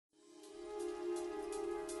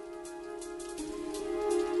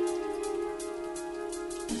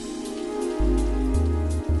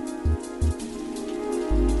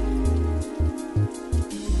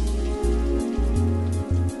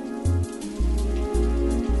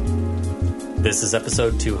This is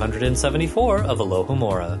episode 274 of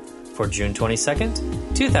Alohomora for June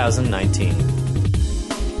 22nd, 2019.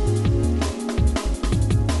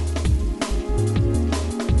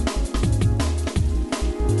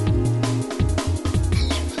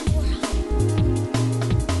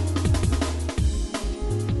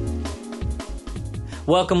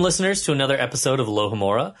 Welcome, listeners, to another episode of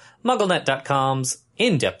Alohomora, MuggleNet.com's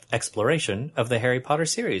in-depth exploration of the Harry Potter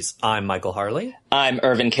series. I'm Michael Harle. I'm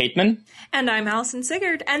Irvin Cateman. And I'm Allison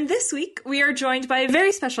Sigurd. And this week, we are joined by a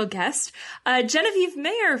very special guest, Genevieve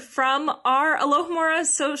Mayer from our Alohomora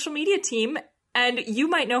social media team. And you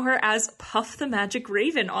might know her as Puff the Magic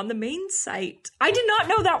Raven on the main site. I did not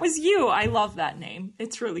know that was you. I love that name.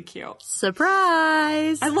 It's really cute.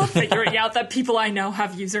 Surprise! I love figuring out that people I know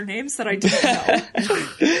have usernames that I didn't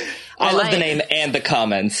know. I love the name and the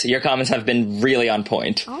comments. Your comments have been really on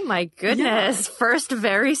point. Oh my goodness. Yeah. First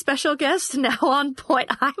very special guest, now on point.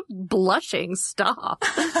 I'm blushing. Stop.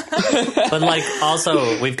 But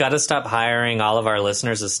also, we've got to stop hiring all of our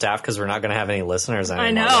listeners as staff because we're not going to have any listeners anymore.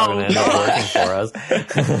 I know. They're going to end up working for us.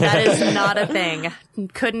 That is not a thing.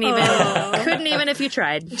 Couldn't even if you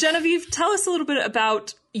tried. Genevieve, tell us a little bit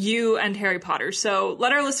about you and Harry Potter. So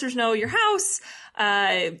let our listeners know your house,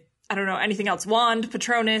 I don't know, anything else, wand,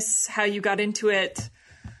 Patronus, how you got into it.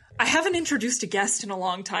 I haven't introduced a guest in a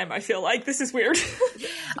long time, I feel like. This is weird.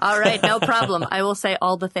 All right, no problem. I will say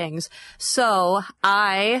all the things. So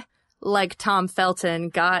I, like Tom Felton,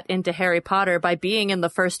 got into Harry Potter by being in the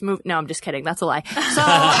first movie. No, I'm just kidding. That's a lie. So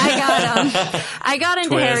I got into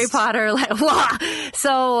Twist. Harry Potter.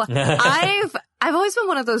 So I've always been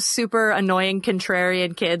one of those super annoying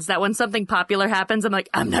contrarian kids that when something popular happens, I'm like,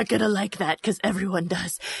 I'm not gonna like that because everyone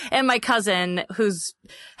does. And my cousin,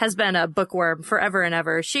 has been a bookworm forever and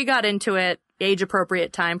ever, she got into it age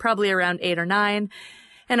appropriate time, probably around 8 or 9.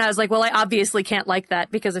 And I was like, well, I obviously can't like that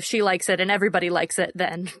because if she likes it and everybody likes it,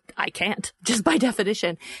 then I can't, just by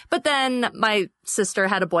definition. But then my sister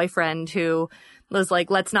had a boyfriend who was like,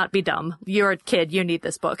 let's not be dumb. You're a kid. You need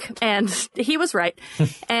this book. And he was right.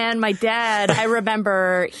 And my dad, I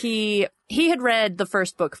remember he had read the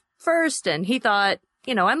first book first and he thought,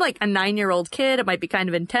 you know, I'm like a 9-year-old kid. It might be kind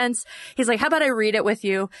of intense. He's like, how about I read it with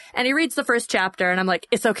you? And he reads the first chapter and I'm like,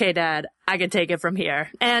 it's okay, Dad. I can take it from here.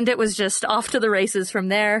 And it was just off to the races from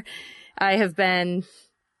there. I have been,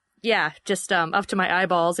 just up to my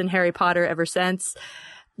eyeballs in Harry Potter ever since.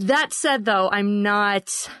 That said, though, I'm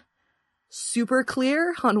not super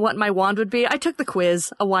clear on what my wand would be. I took the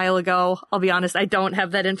quiz a while ago. I'll be honest, I don't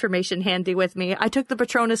have that information handy with me. I took the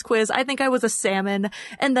Patronus quiz. I think I was a salmon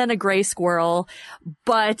and then a gray squirrel.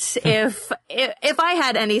 But if I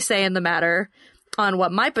had any say in the matter on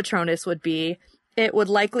what my Patronus would be, it would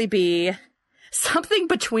likely be something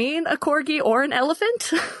between a corgi or an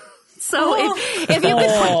elephant. So if you could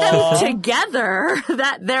put them together,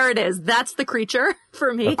 there it is. That's the creature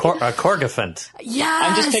for me. A corgifant. Yes.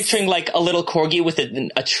 I'm just picturing like a little corgi with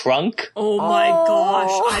a trunk. Oh my gosh,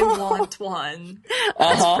 I want one.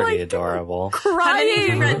 That's pretty adorable. Have any of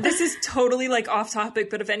you read, this is totally like off topic,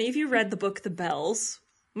 but if any of you read the book The Bells,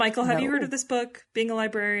 Michael, have you heard of this book, being a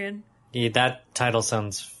librarian? Yeah, that title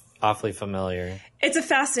sounds awfully familiar. It's a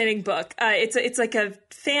fascinating book. It's like a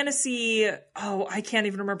fantasy. Oh, I can't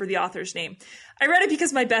even remember the author's name. I read it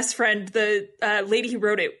because my best friend, the lady who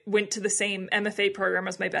wrote it, went to the same MFA program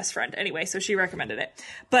as my best friend. Anyway, so she recommended it.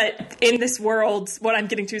 But in this world, what I'm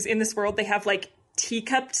getting to is in this world, they have like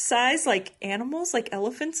teacup size, like animals, like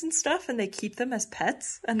elephants and stuff, and they keep them as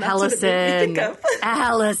pets. And that's what it made me think of.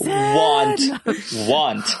 Allison.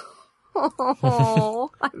 Want.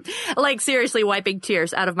 Oh, I'm, like seriously wiping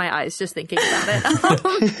tears out of my eyes just thinking about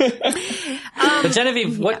it. But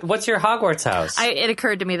Genevieve, what's your Hogwarts house? It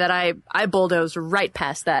occurred to me that I bulldozed right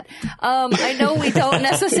past that. I know we don't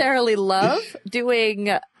necessarily love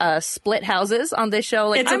doing split houses on this show.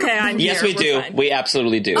 Like, it's okay. I'm yes, here. we do. Fine. We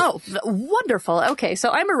absolutely do. Oh, wonderful. Okay, so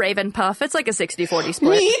I'm a Raven Puff. It's like a 60-40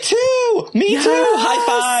 split. Me too. Me too.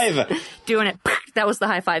 High five. Doing it. That was the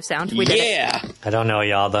high five sound. We did it. I don't know,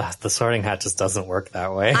 y'all. The Sorting Hat just doesn't work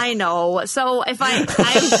that way. I know. So if I'm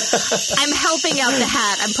helping out the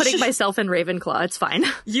hat, I'm putting myself in Ravenclaw. It's fine.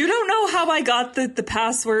 You don't know how I got the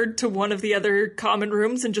password to one of the other common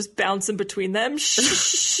rooms and just bounce in between them.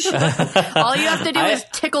 All you have to do is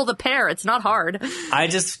tickle the pear. It's not hard. I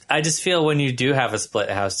just feel when you do have a split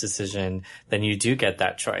house decision, then you do get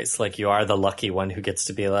that choice. Like, you are the lucky one who gets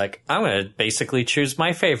to be like, I'm going to basically choose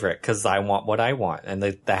my favorite because I want what I want. And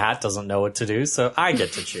the hat doesn't know what to do, so I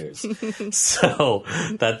get to choose. So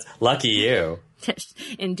that's lucky you.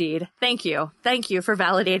 Indeed. Thank you. Thank you for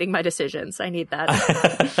validating my decisions. I need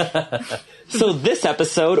that. So this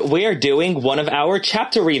episode, we are doing one of our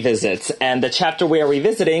chapter revisits, and the chapter we are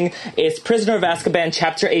revisiting is Prisoner of Azkaban,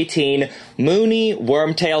 Chapter 18, Moony,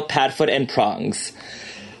 Wormtail, Padfoot, and Prongs.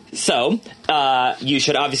 So, you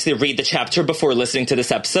should obviously read the chapter before listening to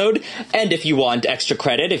this episode, and if you want extra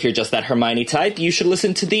credit, if you're just that Hermione type, you should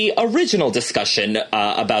listen to the original discussion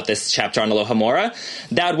about this chapter on Alohomora.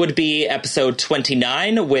 That would be episode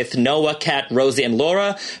 29 with Noah, Kat, Rosie, and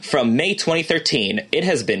Laura from May 2013. It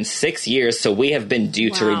has been 6 years, so we have been due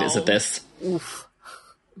to revisit this. Oof.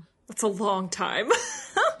 That's a long time.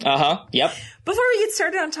 Yep. Before we get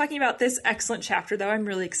started on talking about this excellent chapter, though, I'm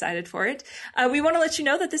really excited for it. We want to let you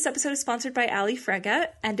know that this episode is sponsored by Ali Frega,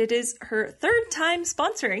 and it is her third time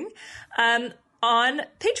sponsoring on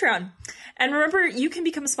Patreon. And remember, you can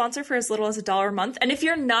become a sponsor for as little as $1 a month. And if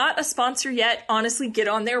you're not a sponsor yet, honestly, get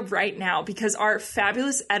on there right now, because our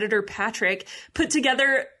fabulous editor, Patrick, put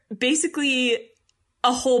together basically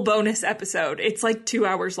a whole bonus episode. It's like 2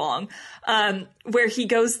 hours long, where he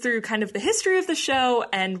goes through kind of the history of the show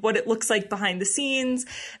and what it looks like behind the scenes.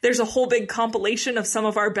 There's a whole big compilation of some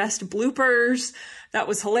of our best bloopers. That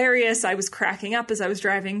was hilarious. I was cracking up as I was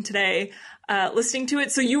driving today, listening to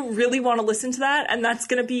it. So you really want to listen to that. And that's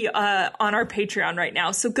going to be on our Patreon right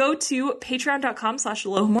now. So go to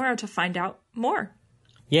patreon.com/Alohomora to find out more.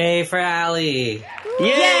 Yay for Allie.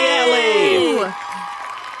 Yay, Allie!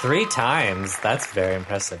 3 times. That's very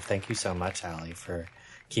impressive. Thank you so much, Allie, for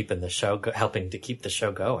keeping the show, helping to keep the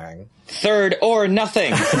show going. Third or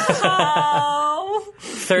nothing. Oh.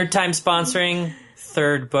 Third time sponsoring,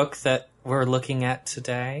 third book that we're looking at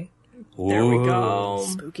today. There we go.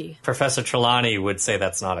 Spooky. Professor Trelawney would say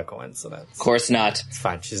that's not a coincidence. Of course not. It's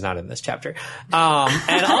fine. She's not in this chapter.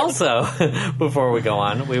 And also, before we go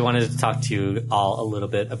on, we wanted to talk to you all a little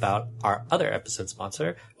bit about our other episode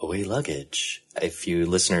sponsor, Away Luggage. If you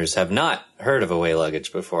listeners have not heard of Away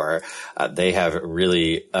Luggage before, they have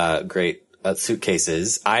really great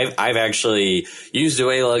suitcases. I've actually used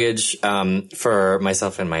Away Luggage for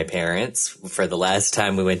myself and my parents for the last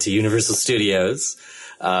time we went to Universal Studios.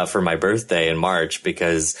 For my birthday in March,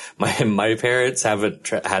 because my parents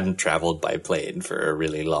hadn't traveled by plane for a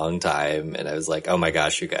really long time, and I was like, oh my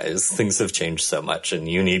gosh, you guys, things have changed so much, and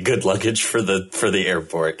you need good luggage for the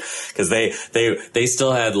airport, because they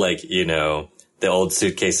still had, like, you know, the old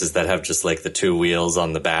suitcases that have just like the 2 wheels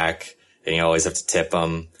on the back, and you always have to tip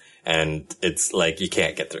them, and it's like you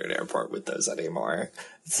can't get through an airport with those anymore.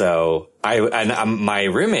 So my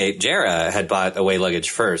roommate Jera had bought Away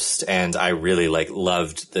Luggage first, and I really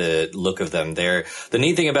loved the look of them. The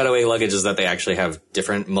neat thing about Away Luggage is that they actually have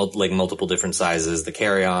different, multiple different sizes: the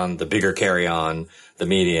carry-on, the bigger carry-on, the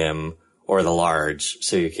medium, or the large.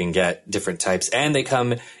 So you can get different types, and they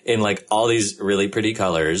come in like all these really pretty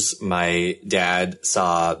colors. My dad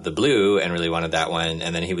saw the blue and really wanted that one,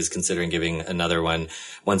 and then he was considering giving another one.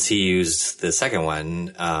 Once he used the second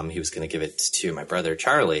one, he was going to give it to my brother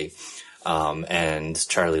Charlie, and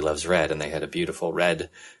Charlie loves red, and they had a beautiful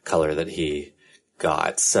red color that he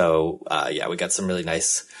got. So we got some really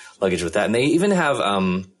nice luggage with that, and they even have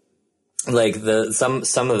some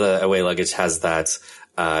of the Away Luggage has that.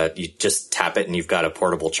 You just tap it and you've got a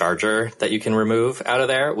portable charger that you can remove out of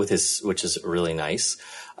there which is really nice.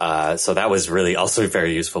 So that was really also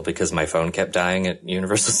very useful, because my phone kept dying at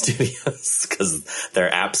Universal Studios because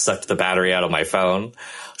their app sucked the battery out of my phone.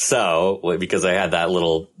 So because I had that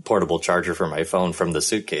little portable charger for my phone from the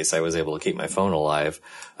suitcase, I was able to keep my phone alive,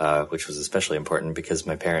 which was especially important because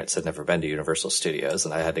my parents had never been to Universal Studios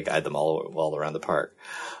and I had to guide them all around the park.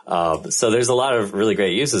 So there's a lot of really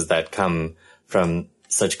great uses that come from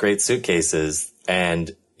such great suitcases,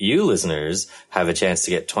 and you listeners have a chance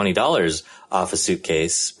to get $20 off a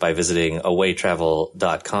suitcase by visiting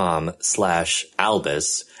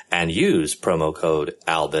awaytravel.com/Albus and use promo code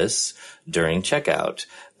Albus during checkout.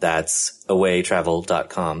 That's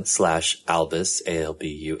awaytravel.com/Albus,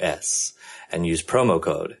 ALBUS, and use promo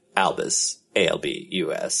code Albus,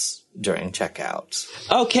 ALBUS. During checkout.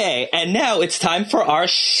 Okay, and now it's time for our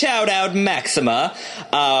shout-out Maxima.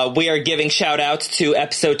 We are giving shout-outs to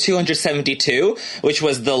episode 272, which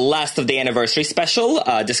was the last of the anniversary special,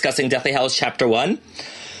 discussing Deathly Hallows Chapter 1.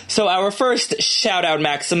 So our first shout-out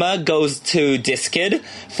Maxima goes to Diskid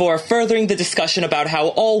for furthering the discussion about how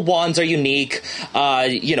all wands are unique,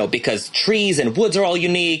 because trees and woods are all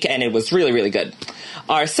unique, and it was really, really good.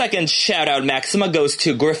 Our second shout-out maxima goes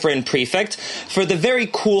to Griffin Prefect for the very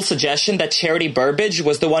cool suggestion that Charity Burbage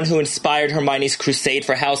was the one who inspired Hermione's crusade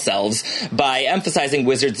for house elves by emphasizing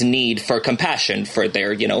wizards' need for compassion for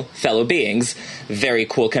their, fellow beings. Very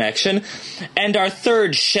cool connection. And our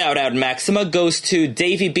third shout-out maxima goes to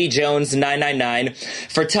Davy B. Jones 999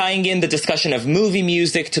 for tying in the discussion of movie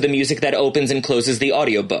music to the music that opens and closes the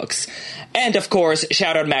audiobooks. And, of course,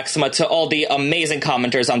 shout-out maxima to all the amazing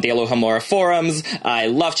commenters on the Alohomora forums. I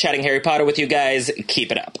love chatting Harry Potter with you guys.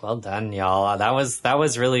 Keep it up. Well done, y'all. That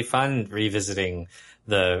was really fun revisiting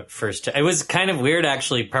the first. It was kind of weird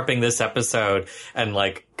actually prepping this episode and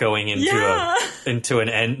like going into an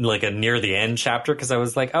end, like a near the end chapter, because I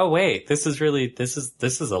was like, oh wait, this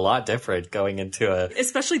is a lot different going into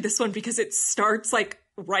especially this one because it starts like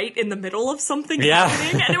right in the middle of something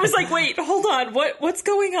happening, and it was like, wait, hold on, what's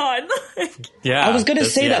going on? I was gonna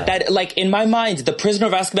say that like in my mind the Prisoner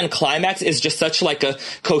of Azkaban climax is just such like a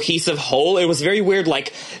cohesive whole. It was very weird,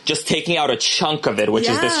 like just taking out a chunk of it, which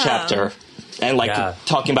is this chapter, and like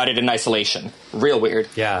talking about it in isolation. Real weird.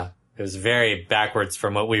 Yeah. It was very backwards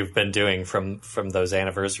from what we've been doing from those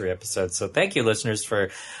anniversary episodes. So thank you, listeners, for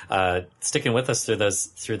sticking with us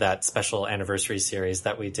through that special anniversary series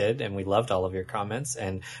that we did. And we loved all of your comments.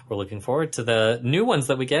 And we're looking forward to the new ones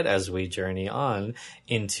that we get as we journey on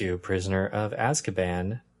into Prisoner of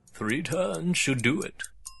Azkaban. 3 turns should do it.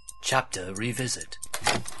 Chapter Revisit.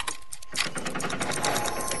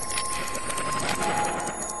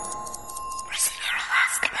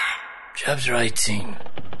 Chapter 18.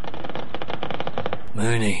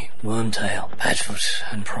 Moony, Wormtail, Padfoot,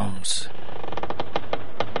 and Prongs.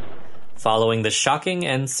 Following the shocking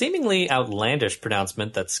and seemingly outlandish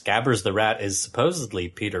pronouncement that Scabbers the Rat is supposedly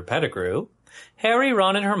Peter Pettigrew, Harry,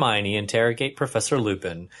 Ron, and Hermione interrogate Professor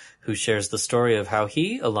Lupin, who shares the story of how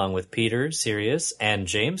he, along with Peter, Sirius, and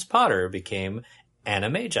James Potter, became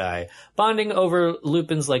Animagi, bonding over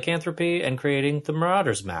Lupin's lycanthropy and creating the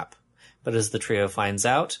Marauders map. But as the trio finds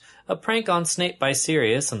out, a prank on Snape by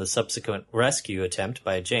Sirius and the subsequent rescue attempt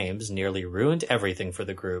by James nearly ruined everything for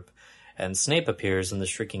the group, and Snape appears in the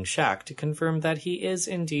Shrieking Shack to confirm that he is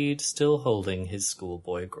indeed still holding his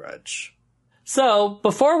schoolboy grudge. So,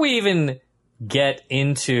 before we even get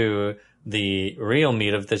into the real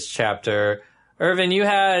meat of this chapter, Irvin, you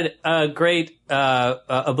had a great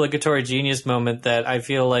obligatory genius moment that I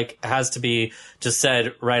feel like has to be just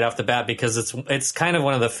said right off the bat, because it's kind of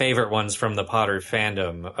one of the favorite ones from the Potter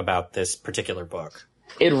fandom about this particular book.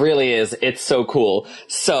 It really is. It's so cool.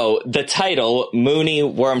 So, the title, Moony,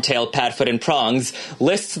 Wormtail, Padfoot, and Prongs,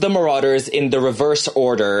 lists the Marauders in the reverse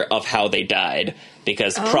order of how they died.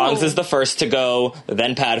 Because Prongs is the first to go,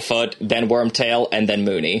 then Padfoot, then Wormtail, and then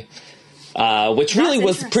Moony. Which really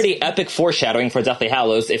was pretty epic foreshadowing for Deathly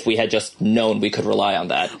Hallows if we had just known we could rely on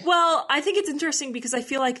that. Well, I think it's interesting because I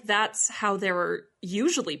feel like that's how they were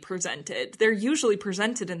usually presented. They're usually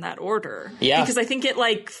presented in that order. Yeah. Because I think it,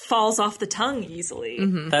 like, falls off the tongue easily.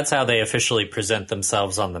 Mm-hmm. That's how they officially present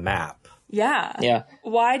themselves on the map. Yeah. Yeah.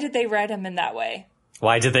 Why did they write them in that way?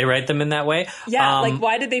 Why did they write them in that way? Yeah,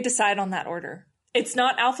 why did they decide on that order? It's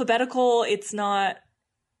not alphabetical, it's not...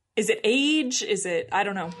 Is it age? Is it... I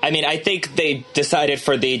don't know. I mean, I think they decided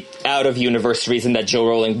for the out-of-universe reason that Joe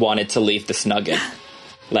Rowling wanted to leave this nugget.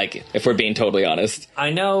 Like, if we're being totally honest. I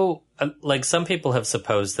know, like, some people have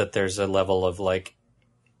supposed that there's a level of, like,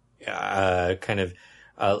 kind of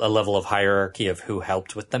a level of hierarchy of who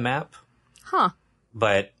helped with the map. Huh.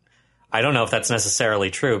 But I don't know if that's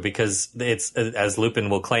necessarily true, because it's, as Lupin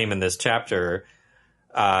will claim in this chapter,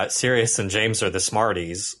 Sirius and James are the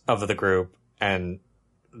smarties of the group, and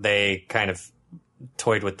they kind of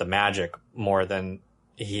toyed with the magic more than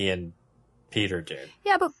he and Peter did.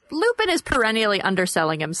 Yeah, but Lupin is perennially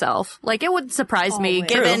underselling himself. Like, it wouldn't surprise me,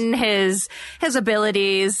 given his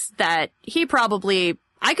abilities, that he probably...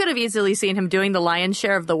 I could have easily seen him doing the lion's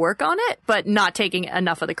share of the work on it, but not taking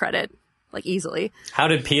enough of the credit. Like, easily. How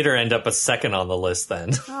did Peter end up a second on the list,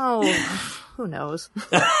 then? Oh, who knows?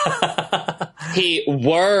 He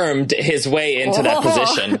wormed his way into that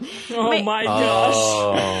position. Oh my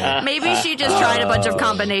gosh. Maybe she just tried a bunch of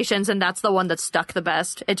combinations and that's the one that stuck the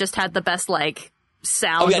best. It just had the best, like,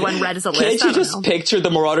 sound when read as a list. Can't you just picture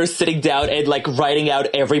the Marauders sitting down and, like, writing out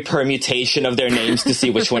every permutation of their names to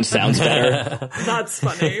see which one sounds better? That's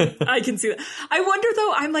funny. I can see that. I wonder,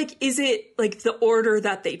 though, I'm like, is it, like, the order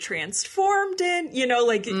that they transformed in? You know,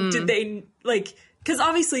 like, did they, like... Because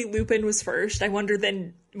obviously Lupin was first. I wonder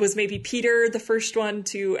then, was maybe Peter the first one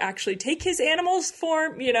to actually take his animal's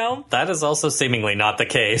form, you know? That is also seemingly not the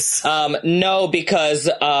case. No, because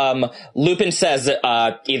Lupin says,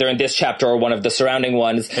 either in this chapter or one of the surrounding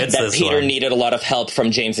ones, that Peter needed a lot of help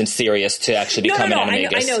from James and Sirius to actually become an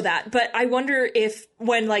animagus. I know that, but I wonder if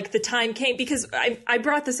when, like, the time came, because I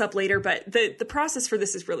brought this up later, but the process for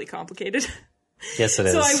this is really complicated. Yes, it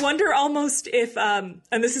is. So I wonder almost if, and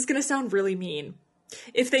this is going to sound really mean,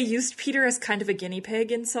 if they used Peter as kind of a guinea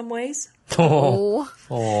pig in some ways. Oh,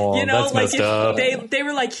 you know, that's like messed up. They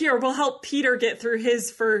were like, here, we'll help Peter get through his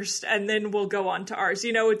first, and then we'll go on to ours.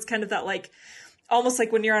 You know, it's kind of that, like, almost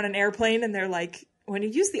like when you're on an airplane and they're like, when you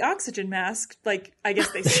use the oxygen mask, like, I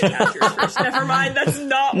guess they say that yours first. Never mind, that's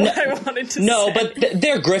not what I wanted to say. No, but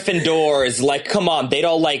they're Gryffindors. Like, come on, they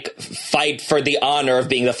don't, like, fight for the honor of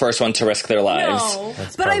being the first one to risk their lives. No,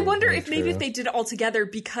 but I wonder if maybe if they did it all together,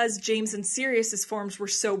 because James and Sirius's forms were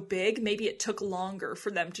so big, maybe it took longer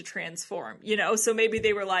for them to transform, you know? So maybe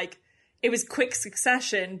they were like, it was quick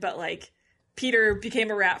succession, but, like, Peter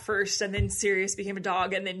became a rat first, and then Sirius became a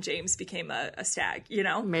dog, and then James became a stag, you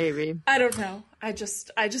know? Maybe. I don't know. I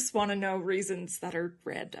just want to know reasons that are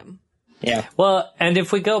random. Yeah. Well, and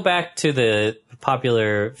if we go back to the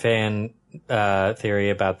popular fan theory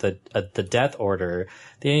about the death order,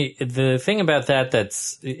 the thing about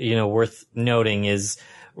that's, you know, worth noting is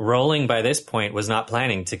Rowling by this point was not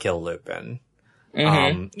planning to kill Lupin.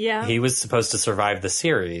 Yeah. He was supposed to survive the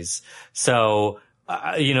series. So,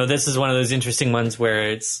 you know, this is one of those interesting ones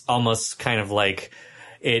where it's almost kind of like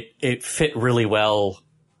it fit really well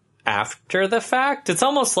after the fact. It's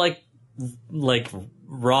almost like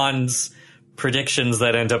Ron's predictions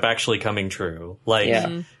that end up actually coming true. Like,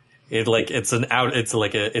 it's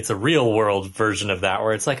a real world version of that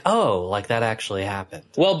where it's like, oh, like that actually happened.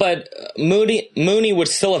 Well, but Mooney would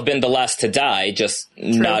still have been the last to die, just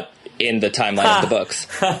not in the timeline of the books.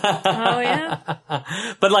 Oh, yeah.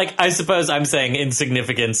 But, like, I suppose I'm saying in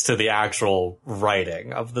significance to the actual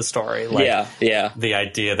writing of the story. Like, yeah. The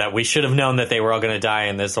idea that we should have known that they were all going to die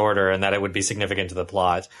in this order and that it would be significant to the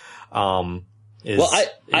plot.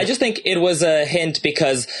 I just think it was a hint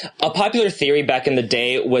because a popular theory back in the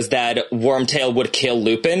day was that Wormtail would kill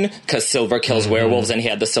Lupin because silver kills werewolves and he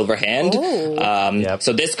had the silver hand.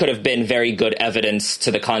 So this could have been very good evidence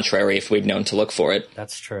to the contrary if we'd known to look for it.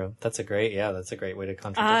 That's true. That's a great way to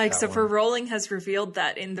contradict except for Rowling has revealed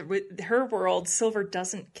that in her world, silver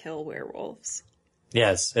doesn't kill werewolves.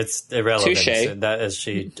 Yes, it's irrelevant. Touché.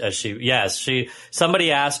 That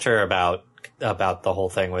somebody asked her about the whole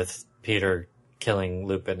thing with Peter killing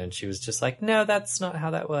Lupin, and she was just like, no, that's not how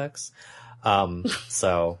that works.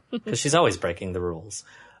 So, because she's always breaking the rules.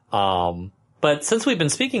 But since we've been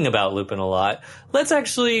speaking about Lupin a lot, let's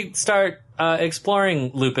actually start exploring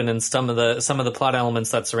Lupin and some of the plot elements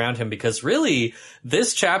that surround him, because really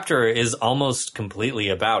this chapter is almost completely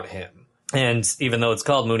about him. And even though it's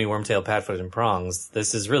called Mooney, Wormtail, Padfoot, and Prongs,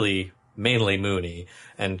 this is really mainly Mooney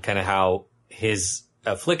and kind of how his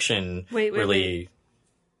affliction really...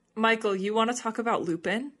 Michael, you want to talk about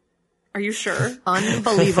Lupin? Are you sure?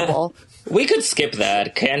 Unbelievable. We could skip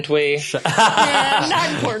that, can't we?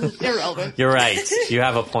 Not important. Irrelevant. You're right. You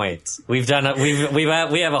have a point. We have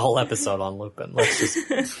a whole episode on Lupin.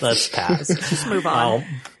 Let's pass. Just move on.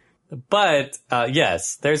 But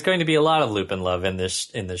yes, there's going to be a lot of Lupin love in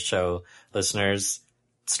this show, listeners.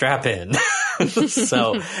 Strap in.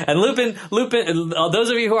 And Lupin, those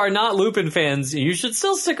of you who are not Lupin fans, you should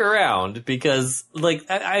still stick around because, like,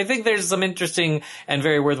 I think there's some interesting and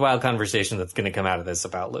very worthwhile conversation that's going to come out of this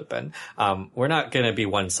about Lupin. We're not going to be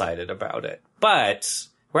one-sided about it, but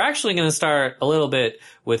we're actually going to start a little bit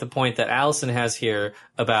with a point that Allison has here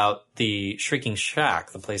about the Shrieking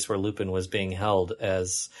Shack, the place where Lupin was being held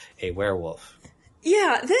as a werewolf.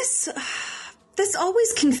 Yeah, this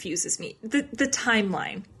always confuses me. The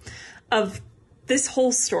timeline of this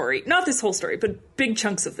whole story. Not this whole story, but big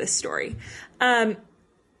chunks of this story.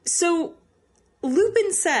 So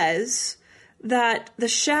Lupin says that the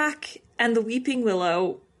shack and the Weeping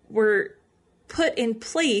Willow were put in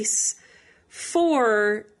place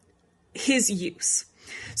for his use.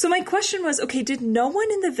 So my question was, okay, did no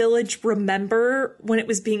one in the village remember when it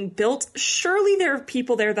was being built? Surely there are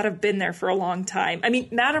people there that have been there for a long time. I mean,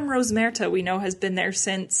 Madame Rosemerta, we know, has been there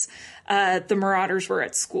since the Marauders were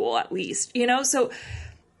at school, at least. You know, so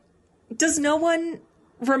does no one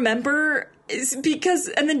remember? And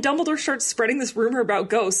then Dumbledore starts spreading this rumor about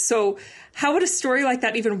ghosts. So how would a story like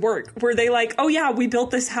that even work? Were they like, oh yeah, we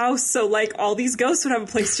built this house so like all these ghosts would have a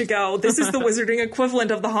place to go. This is the wizarding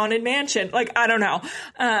equivalent of the Haunted Mansion. Like, I don't know.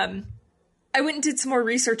 I went and did some more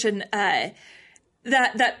research, and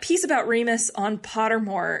that piece about Remus on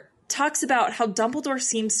Pottermore talks about how Dumbledore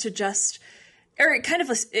seems to just, or it kind of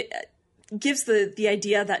it gives the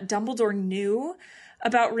idea that Dumbledore knew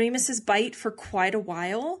about Remus's bite for quite a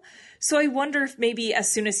while. So I wonder if maybe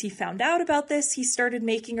as soon as he found out about this, he started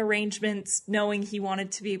making arrangements knowing he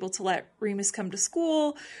wanted to be able to let Remus come to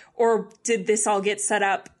school, or did this all get set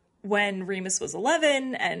up when Remus was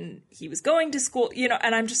 11 and he was going to school,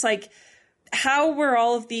 and I'm just like, how were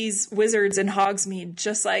all of these wizards in Hogsmeade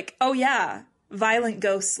just like, oh yeah, violent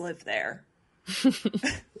ghosts live there?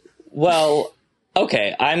 Well,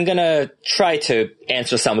 okay, I'm gonna try to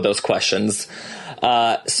answer some of those questions.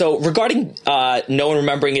 So regarding no one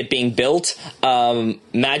remembering it being built,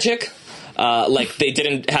 magic. Like they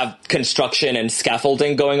didn't have construction and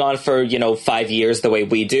scaffolding going on for, 5 years the way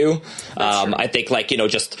we do. I think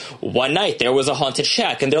just one night there was a haunted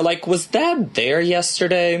shack and they're like, was that there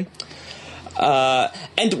yesterday?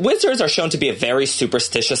 And wizards are shown to be a very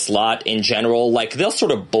superstitious lot in general. Like, they'll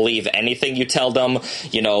sort of believe anything you tell them.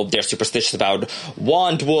 They're superstitious about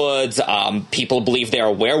wandwoods. People believe there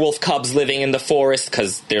are werewolf cubs living in the forest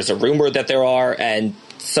because there's a rumor that there are, and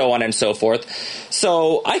so on and so forth.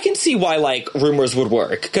 So I can see why, rumors would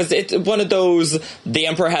work, because it's one of those the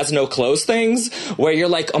emperor has no clothes things where you're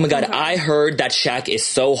like, oh my god, I heard that shack is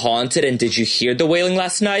so haunted, and did you hear the wailing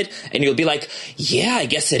last night? And you'll be like, yeah, I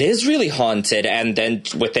guess it is really haunted, and then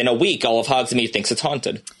within a week, all of Hogsmeade thinks it's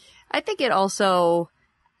haunted. I think it also,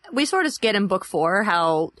 we sort of get in book 4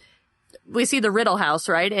 how we see the Riddle House,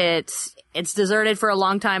 right? It's deserted for a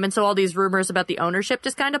long time, and so all these rumors about the ownership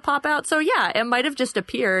just kind of pop out. So yeah, it might have just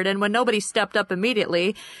appeared, and when nobody stepped up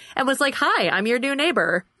immediately and was like, hi, I'm your new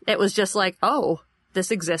neighbor, it was just like, oh,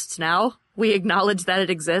 this exists now. We acknowledge that it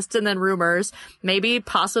exists, and then rumors, maybe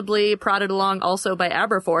possibly prodded along also by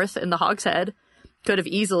Aberforth in the Hogshead, could have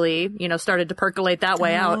easily, started to percolate that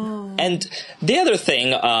way out. And the other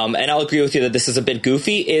thing, and I'll agree with you that this is a bit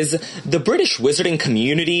goofy, is the British wizarding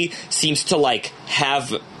community seems to,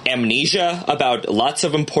 have amnesia about lots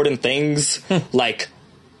of important things,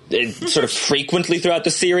 sort of frequently throughout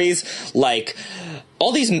the series.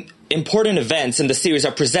 All these important events in the series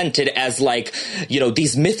are presented as,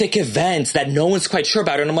 these mythic events that no one's quite sure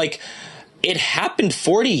about. And I'm like, it happened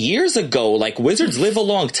 40 years ago. Wizards live a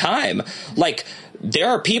long time. There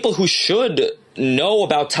are people who should know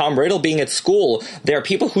about Tom Riddle being at school. There are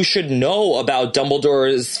people who should know about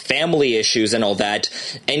Dumbledore's family issues and all that.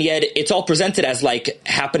 And yet it's all presented as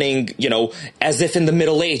happening, as if in the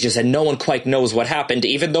Middle Ages, and no one quite knows what happened,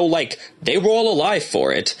 even though they were all alive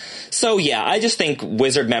for it. So yeah, I just think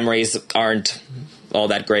wizard memories aren't all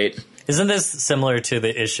that great. Isn't this similar to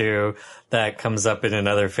the issue that comes up in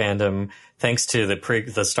another fandom thanks to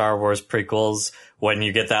the Star Wars prequels, when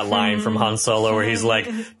you get that line from Han Solo where he's like,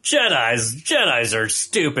 Jedis are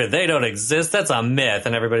stupid. They don't exist. That's a myth.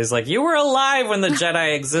 And everybody's like, you were alive when the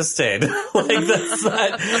Jedi existed. That's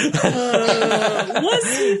not...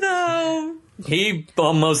 Was he though? He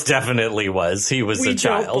most definitely was. He was a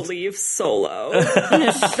child. We don't believe Solo.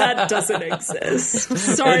 That doesn't exist.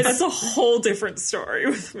 Sorry, that's a whole different story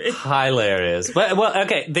with me. Hilarious. But,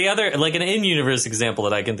 okay, the other, an in-universe example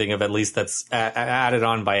that I can think of, at least that's added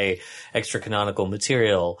on by extra canonical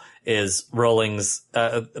material, is Rowling's,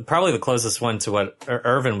 probably the closest one to what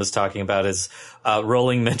Irvin was talking about is,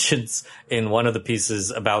 Rowling mentions in one of the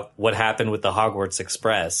pieces about what happened with the Hogwarts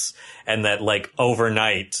Express, and that,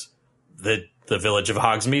 overnight, the village of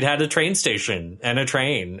Hogsmeade had a train station and a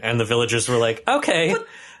train, and the villagers were like, okay.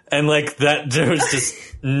 And that there was just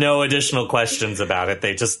no additional questions about it.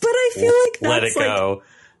 They just I feel like let it go.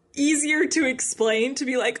 Easier to explain, to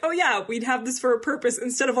be like, oh yeah, we'd have this for a purpose,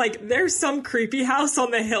 instead of there's some creepy house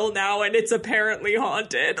on the hill now and it's apparently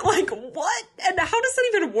haunted. What? And how does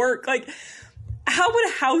that even work? How would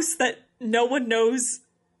a house that no one knows,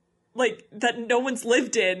 that no one's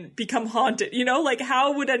lived in, become haunted?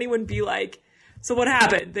 How would anyone be like, so what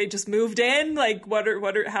happened? They just moved in? How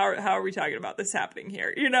are we talking about this happening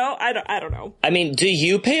here? I don't know. I mean, do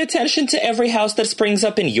you pay attention to every house that springs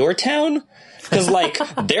up in your town? Because,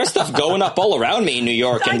 there's stuff going up all around me in New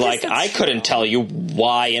York, and, I couldn't tell you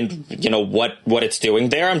why and, what it's doing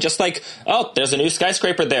there. I'm just oh, there's a new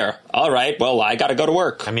skyscraper there. All right, well, I gotta go to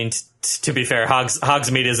work. I mean, to be fair,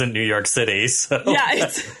 Hogsmeade isn't New York City, so... Yeah,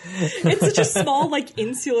 it's such a small,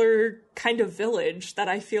 insular kind of village that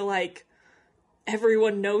I feel like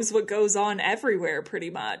everyone knows what goes on everywhere, pretty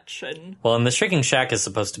much. And the Shrieking Shack is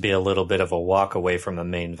supposed to be a little bit of a walk away from the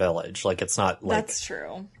main village. It's not that's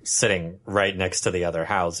true. Sitting right next to the other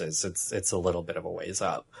houses. It's a little bit of a ways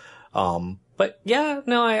up. But yeah,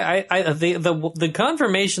 no, the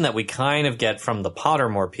confirmation that we kind of get from the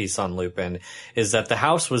Pottermore piece on Lupin is that the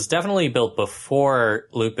house was definitely built before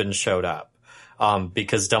Lupin showed up.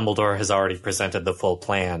 because Dumbledore has already presented the full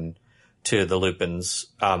plan to the Lupins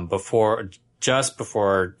just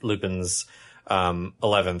before Lupin's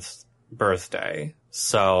 11th birthday.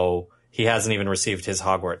 So he hasn't even received his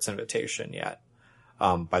Hogwarts invitation yet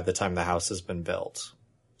by the time the house has been built.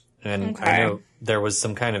 And I know there was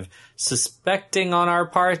some kind of suspecting on our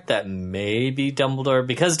part that maybe Dumbledore,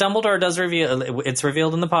 because Dumbledore does it's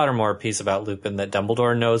revealed in the Pottermore piece about Lupin that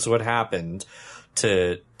Dumbledore knows what happened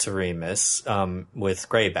to Remus with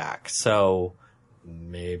Greyback. So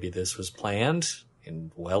maybe this was planned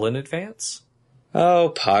well in advance.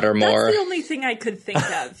 Oh, Pottermore. That's the only thing I could think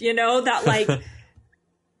of, that like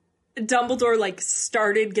Dumbledore like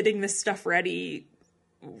started getting this stuff ready,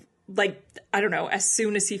 like, I don't know, as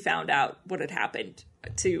soon as he found out what had happened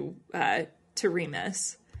to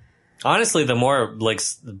Remus. Honestly, the more like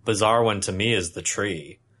bizarre one to me is the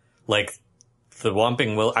tree. Like the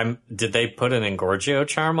Whomping Willow. Did they put an Engorgio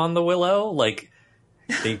charm on the willow? Like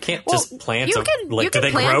they can't just plant. Do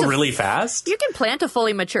they grow really fast? You can plant a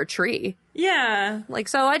fully mature tree. Yeah. Like,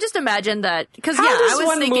 so I just imagine that because I was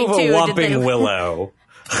one thinking move too. A Whomping Willow.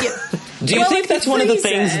 Yeah. Do you think that's one of the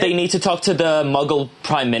things they need to talk to the Muggle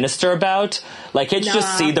Prime Minister about? Like, can't you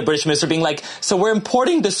just see the British Minister being like, so we're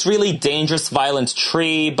importing this really dangerous, violent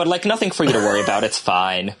tree, but, like, nothing for you to worry about. It's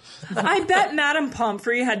fine. I bet Madame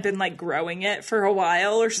Pomfrey had been, like, growing it for a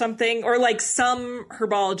while or something. Or, like, some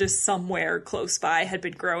herbologist somewhere close by had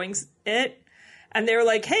been growing it. And they were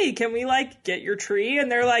like, hey, can we, like, get your tree?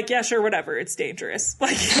 And they're like, yeah, sure, whatever. It's dangerous.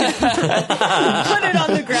 Like, put it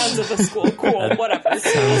on the grounds of the school. Cool, whatever.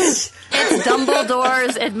 It's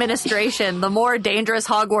Dumbledore's administration. The more dangerous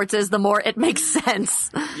Hogwarts is, the more it makes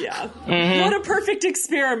sense. Yeah. What a perfect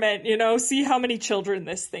experiment, See how many children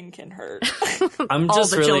this thing can hurt. I'm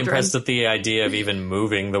just really impressed at the idea of even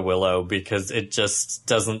moving the willow because it just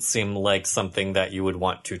doesn't seem like something that you would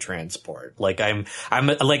want to transport. Like, I'm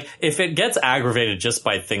like, if it gets aggravated just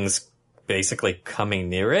by things basically coming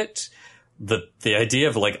near it, the idea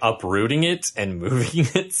of like uprooting it and moving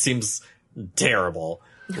it seems terrible.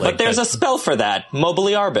 Like, but there's a spell for that,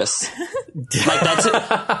 Mobiliarbus. Like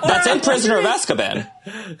that's in Prisoner of Azkaban.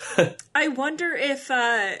 I wonder if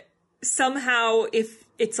somehow if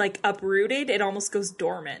it's like uprooted, it almost goes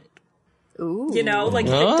dormant. Ooh. Like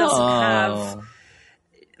if it doesn't have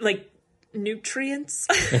like nutrients.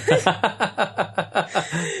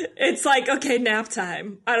 It's like, okay, nap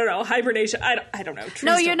time. I don't know, hibernation. I don't know.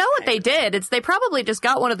 No, you know what they did? They probably just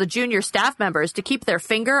got one of the junior staff members to keep their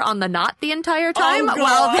finger on the knot the entire time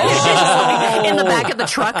while they were just like in the back of the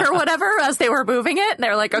truck or whatever as they were moving it. And they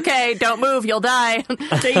were like, okay, don't move, you'll die.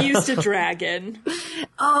 They used a dragon.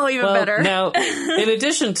 Oh, even better. Now, in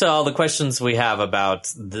addition to all the questions we have about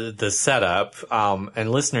the setup,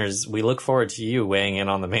 and listeners, we look forward to you weighing in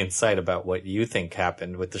on the main site about what you think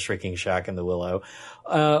happened with the Shrieking Shack and the Willow.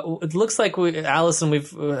 It looks like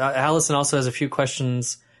Allison also has a few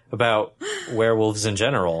questions about werewolves in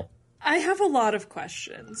general. I have a lot of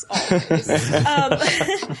questions, always. So, there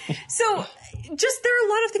are a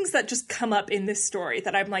lot of things that just come up in this story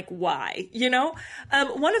that I'm like, why?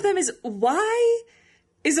 One of them is, why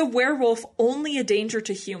is a werewolf only a danger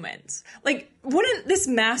to humans? Like, wouldn't this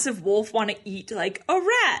massive wolf want to eat, like, a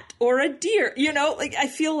rat or a deer? Like, I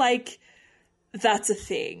feel like that's a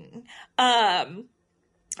thing.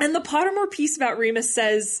 And the Pottermore piece about Remus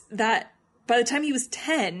says that by the time he was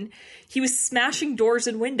 10, he was smashing doors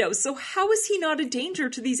and windows. So how is he not a danger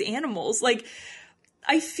to these animals? Like,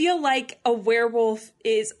 I feel like a werewolf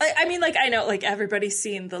is... I mean, like, I know, like, everybody's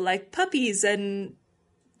seen the, like, puppies and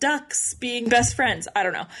ducks being best friends. I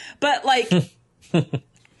don't know. But, like,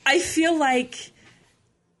 I feel like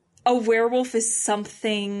a werewolf is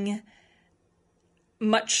something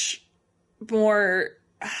much more...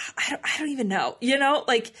 I don't even know.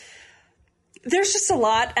 Like, there's just a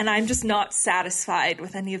lot, and I'm just not satisfied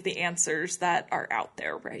with any of the answers that are out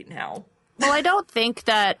there right now. Well, I don't think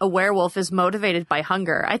that a werewolf is motivated by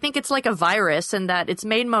hunger. I think it's like a virus in that its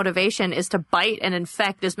main motivation is to bite and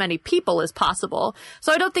infect as many people as possible.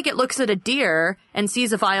 So I don't think it looks at a deer and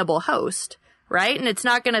sees a viable host, right? And it's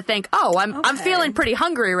not going to think, oh, I'm feeling pretty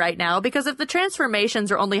hungry right now, because if the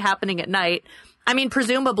transformations are only happening at night, I mean,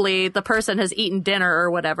 presumably the person has eaten dinner or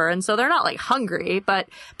whatever, and so they're not, like, hungry, but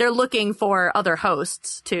they're looking for other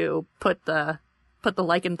hosts to put the put the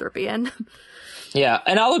lycanthropy in. Yeah,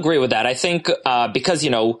 and I'll agree with that. I think because,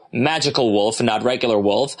 magical wolf, not regular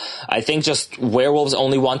wolf, I think just werewolves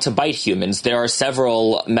only want to bite humans. There are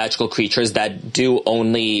several magical creatures that do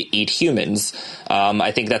only eat humans.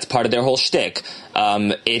 I think that's part of their whole shtick.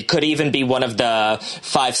 It could even be one of the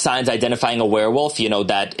 5 signs identifying a werewolf,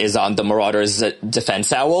 that is on the Marauder's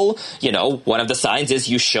defense owl. One of the signs is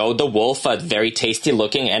you show the wolf a very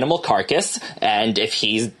tasty-looking animal carcass, and if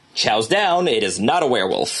he's chows down, it is not a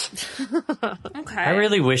werewolf. Okay. I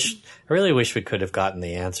really wish we could have gotten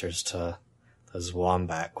the answers to those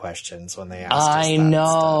wombat questions when they asked us I that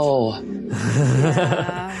know.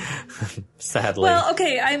 Yeah. Sadly. Well,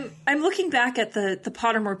 okay, I'm looking back at the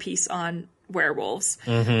Pottermore piece on werewolves,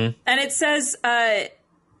 and it says,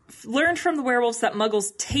 learned from the werewolves that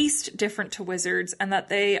muggles taste different to wizards and that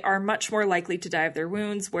they are much more likely to die of their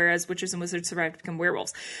wounds, whereas witches and wizards survive to become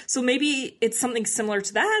werewolves. So maybe it's something similar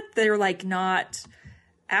to that. They're not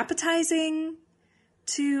appetizing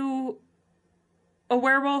to a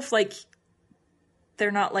werewolf.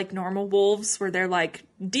 They're not like normal wolves where they're like,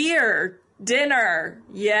 deer, dinner,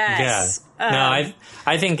 yes. Yeah. No,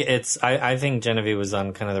 I think I think Genevieve was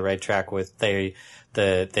on kind of the right track with they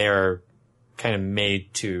are kind of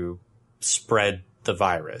made to spread the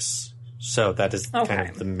virus. So that is kind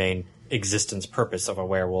of the main existence purpose of a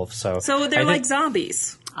werewolf. So they're like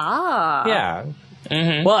zombies. Ah. Yeah.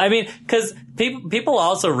 Mm-hmm. Well, I mean, because people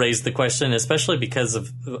also raised the question, especially because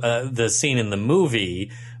of the scene in the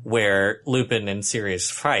movie where Lupin and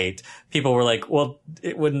Sirius fight. People were like, "Well,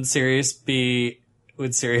 would Sirius be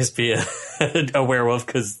a werewolf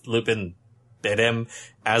because Lupin bit him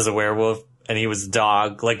as a werewolf and he was a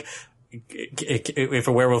dog?" If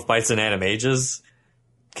a werewolf bites an animagus,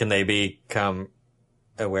 can they become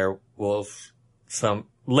a werewolf? Some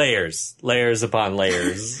layers upon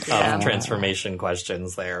layers of transformation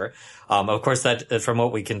questions there. Of course, that from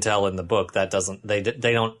what we can tell in the book, that doesn't they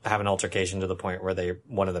don't have an altercation to the point where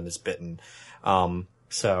one of them is bitten.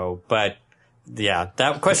 But yeah,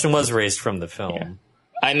 that question was raised from the film. Yeah.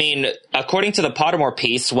 I mean, according to the Pottermore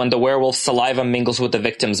piece, when the werewolf's saliva mingles with the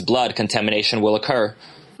victim's blood, contamination will occur.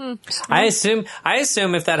 I assume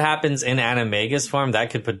if that happens in animagus form, that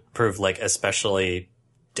could prove especially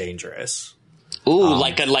dangerous. Ooh,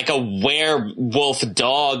 like a werewolf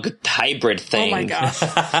dog hybrid thing. Oh my gosh.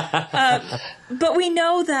 But we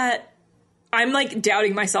know that I'm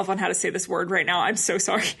doubting myself on how to say this word right now. I'm so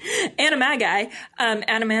sorry. Animagi.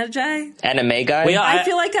 Animagi? I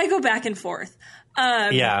feel like I go back and forth.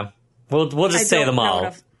 Yeah. We'll just say them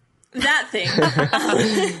all. That thing.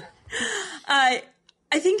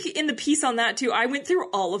 I think in the piece on that too, I went through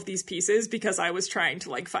all of these pieces because I was trying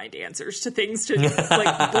to find answers to things to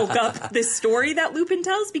bulk up this story that Lupin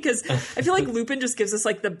tells, because I feel like Lupin just gives us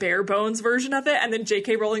the bare bones version of it, and then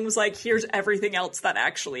J.K. Rowling was like, here's everything else that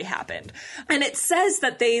actually happened. And it says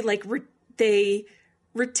that they they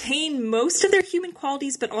retain most of their human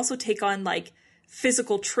qualities, but also take on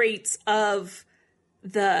physical traits of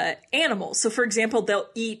the animal. So for example, they'll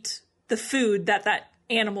eat the food that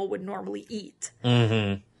animal would normally eat.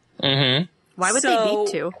 Mm-hmm. Mm-hmm. Why would they need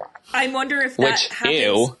to? I wonder if that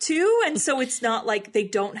happens too, and so it's not they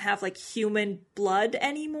don't have human blood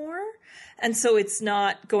anymore, and so it's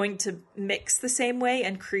not going to mix the same way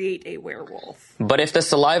and create a werewolf. But if the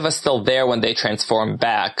saliva's still there when they transform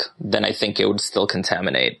back, then I think it would still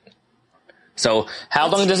contaminate. So how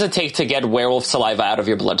long does it take to get werewolf saliva out of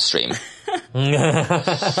your bloodstream?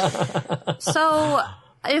 So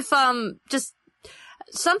if just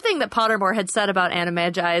something that Pottermore had said about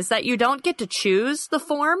Animagi is that you don't get to choose the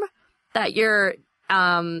form that your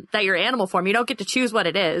animal form. You don't get to choose what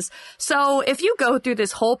it is. So if you go through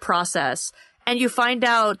this whole process and you find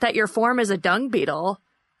out that your form is a dung beetle,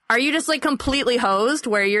 are you just completely hosed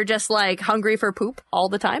where you're just hungry for poop all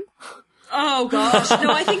the time? Oh gosh. No,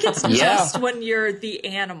 I think it's just when you're the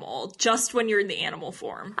animal. Just when you're in the animal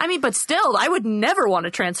form. I mean, but still, I would never want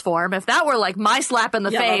to transform. If that were my slap in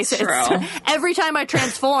the face, that's true. Every time I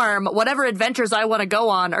transform, whatever adventures I want to go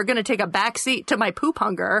on are going to take a backseat to my poop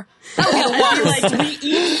hunger. That would be we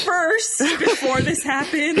eat first before this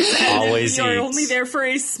happens. And Always we are eat. only there for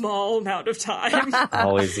a small amount of time.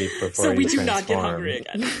 Always eat before So we you do not get transform. hungry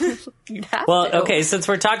again. You'd have Well, to. okay, since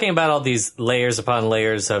we're talking about all these layers upon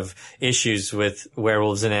layers of issues with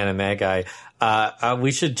werewolves and animagi,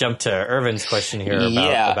 we should jump to Irvin's question here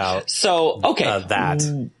about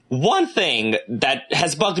that. One thing that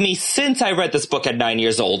has bugged me since I read this book at 9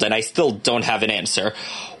 years old, and I still don't have an answer.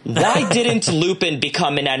 Why didn't Lupin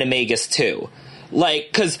become an animagus too?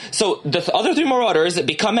 So the other 3 Marauders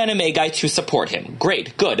become Animagi to support him.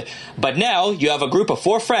 Great, good. But now you have a group of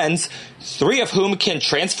 4 friends, 3 of whom can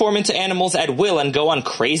transform into animals at will and go on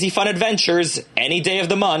crazy fun adventures any day of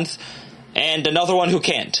the month, and another one who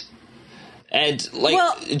can't. And,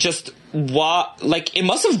 it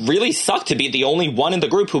must have really sucked to be the only one in the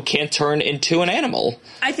group who can't turn into an animal.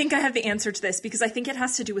 I think I have the answer to this, because I think it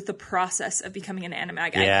has to do with the process of becoming an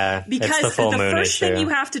Animagi. Yeah, because it's the full moon first issue. thing you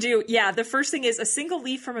have to do, the first thing is a single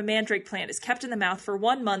leaf from a mandrake plant is kept in the mouth for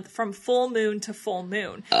 1 month from full moon to full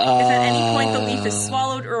moon. If at any point the leaf is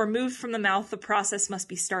swallowed or removed from the mouth, the process must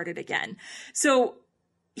be started again. So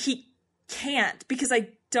he can't, because I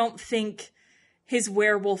don't think his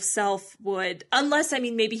werewolf self would, unless,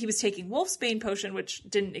 maybe he was taking wolfsbane potion, which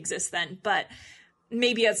didn't exist then, but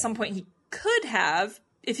maybe at some point he could have,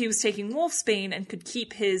 if he was taking wolfsbane and could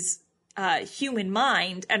keep his human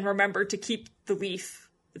mind and remember to keep the leaf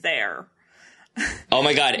there. Oh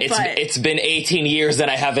my God, it's been 18 years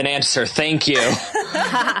and I have an answer. Thank you.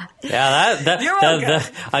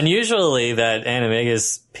 Unusually that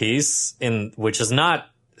Animagus piece, which is not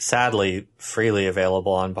sadly freely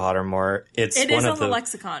available on Pottermore. It is on the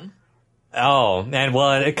lexicon. Oh, and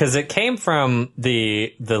because it came from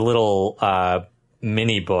the little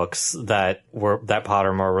mini books that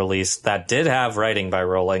Pottermore released that did have writing by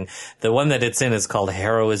Rowling. The one that it's in is called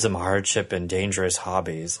Heroism, Hardship, and Dangerous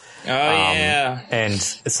Hobbies. Oh yeah, and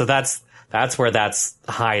so that's where that's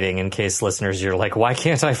hiding. In case listeners, you're like, why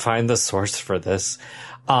can't I find the source for this?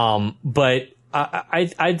 But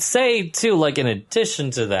I'd say too, in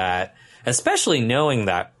addition to that, especially knowing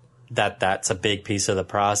that's a big piece of the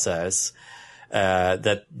process,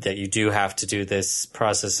 that you do have to do this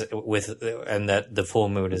process with, and that the full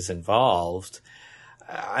moon is involved.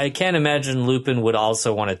 I can't imagine Lupin would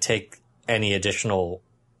also want to take any additional,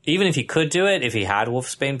 even if he could do it, if he had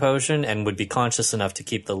wolfsbane potion and would be conscious enough to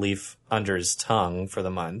keep the leaf under his tongue for the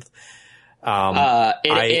month. It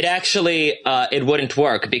wouldn't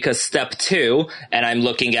work, because step 2, and I'm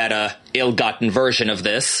looking at a ill-gotten version of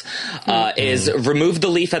this, is remove the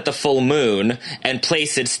leaf at the full moon and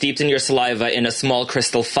place it steeped in your saliva in a small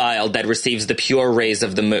crystal phial that receives the pure rays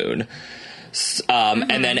of the moon.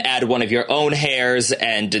 And then add one of your own hairs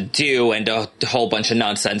and dew and a whole bunch of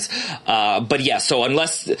nonsense. But yeah, so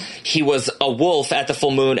unless he was a wolf at the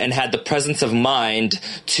full moon and had the presence of mind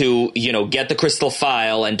to, get the crystal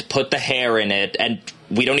phial and put the hair in it, and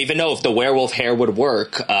we don't even know if the werewolf hair would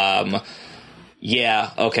work. Yeah,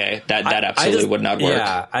 okay, that absolutely would not work.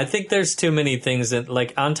 Yeah, I think there's too many things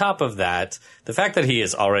on top of that, the fact that he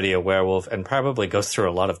is already a werewolf and probably goes through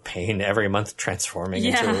a lot of pain every month transforming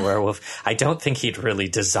into a werewolf, I don't think he'd really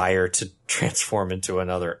desire to transform into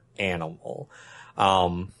another animal.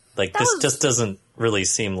 This just doesn't really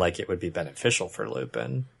seem like it would be beneficial for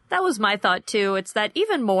Lupin. That was my thought, too. It's that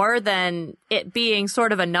even more than it being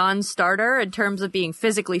sort of a non-starter in terms of being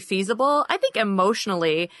physically feasible, I think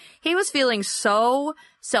emotionally, he was feeling so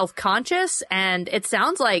self-conscious, and it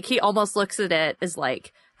sounds like he almost looks at it as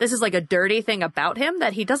this is a dirty thing about him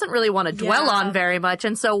that he doesn't really want to dwell on very much.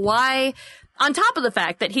 And so why, on top of the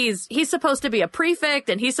fact that he's supposed to be a prefect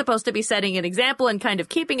and he's supposed to be setting an example and kind of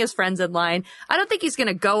keeping his friends in line, I don't think he's going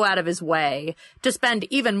to go out of his way to spend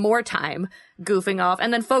even more time goofing off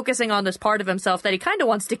and then focusing on this part of himself that he kind of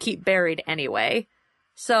wants to keep buried anyway.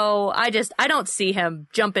 So I don't see him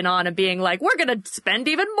jumping on and being like, we're going to spend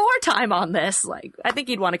even more time on this. I think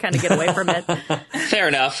he'd want to kind of get away from it. Fair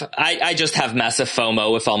enough. I just have massive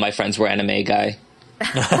FOMO if all my friends were Animagi.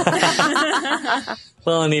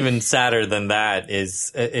 Well, and even sadder than that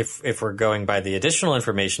is if we're going by the additional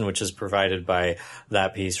information which is provided by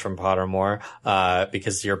that piece from Pottermore,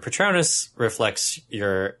 because your Patronus reflects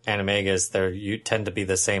your Animagus, you tend to be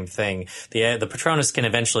the same thing. The Patronus can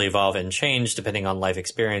eventually evolve and change depending on life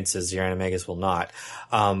experiences. Your Animagus will not.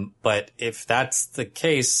 But if that's the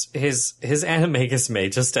case, his Animagus may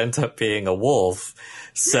just end up being a wolf.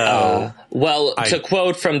 So, to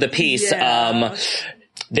quote from the piece,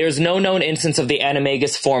 there's no known instance of the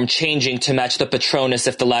Animagus form changing to match the Patronus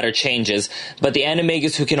if the latter changes, but the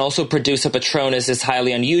Animagus who can also produce a Patronus is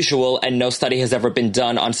highly unusual, and no study has ever been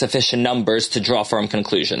done on sufficient numbers to draw firm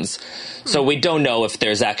conclusions. So we don't know if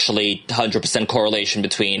there's actually 100% correlation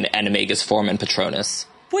between Animagus form and Patronus.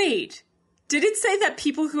 Wait. Did it say that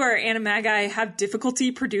people who are Animagi have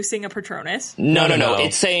difficulty producing a Patronus? No.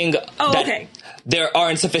 It's saying that there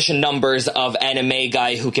aren't sufficient numbers of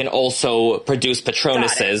Animagi who can also produce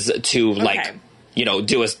Patronuses to,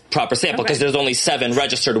 do a proper sample, because there's only 7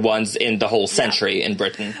 registered ones in the whole century in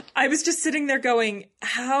Britain. I was just sitting there going,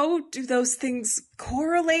 how do those things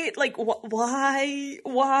correlate? Like, why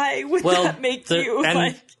would that make you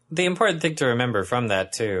like... The important thing to remember from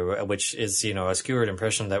that too, which is, a skewered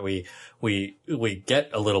impression that we get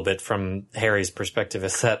a little bit from Harry's perspective,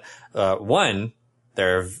 is that, one,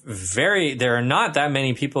 there are not that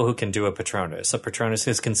many people who can do a Patronus. A Patronus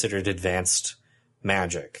is considered advanced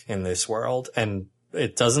magic in this world, and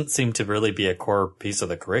it doesn't seem to really be a core piece of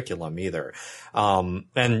the curriculum either.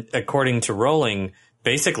 And according to Rowling,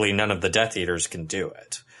 basically none of the Death Eaters can do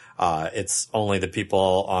it. It's only the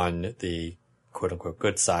people on the quote unquote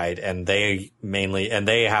good side, and they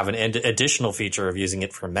have an additional feature of using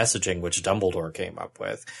it for messaging, which Dumbledore came up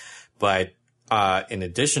with. But in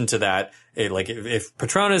addition to that, if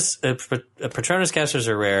Patronus casters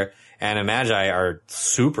are rare, Animagi are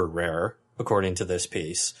super rare, according to this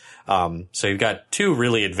piece. So you've got 2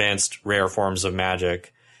 really advanced rare forms of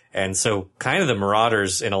magic. And so kind of the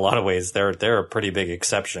Marauders, in a lot of ways, they're a pretty big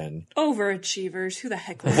exception. Overachievers. Who the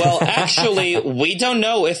heck? Well, actually, we don't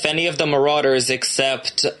know if any of the Marauders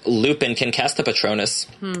except Lupin can cast the Patronus.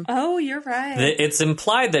 Oh, you're right. It's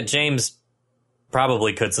implied that James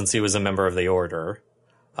probably could, since he was a member of the Order.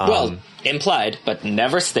 Well, implied, but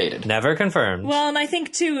never stated. Never confirmed. Well, and I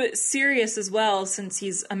think, too, Sirius as well, since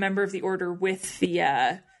he's a member of the Order with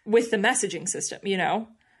the messaging system,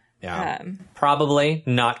 Yeah. Probably.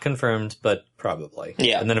 Not confirmed, but probably.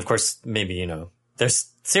 Yeah. And then, of course, maybe,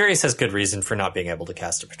 Sirius has good reason for not being able to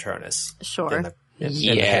cast a Patronus. Sure.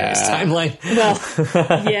 In Harry's timeline.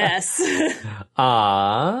 Well, yes.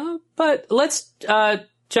 But let's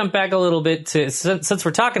jump back a little bit since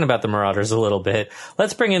we're talking about the Marauders a little bit,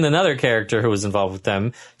 let's bring in another character who was involved with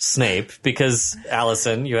them, Snape, because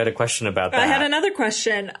Allison, you had a question about that. I had another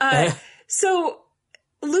question. So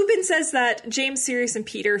Lupin says that James, Sirius, and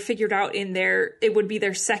Peter figured out it would be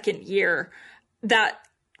their second year that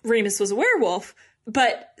Remus was a werewolf.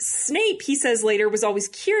 But Snape, he says later, was always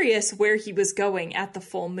curious where he was going at the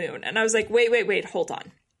full moon. And I was like, wait, hold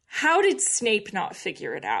on. How did Snape not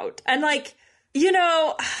figure it out? And I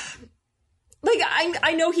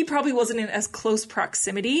know he probably wasn't in as close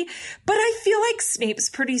proximity, but I feel like Snape's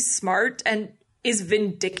pretty smart and is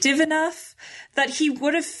vindictive enough that he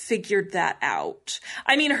would have figured that out.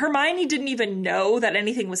 I mean, Hermione didn't even know that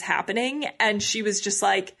anything was happening, and she was just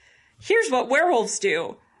like, here's what werewolves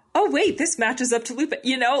do. Oh, wait, this matches up to Lupin.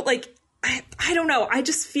 I don't know. I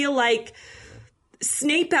just feel like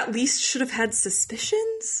Snape at least should have had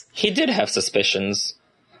suspicions. He did have suspicions.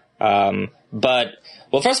 But,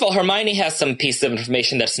 well, first of all, Hermione has some pieces of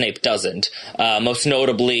information that Snape doesn't. Most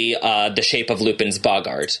notably, the shape of Lupin's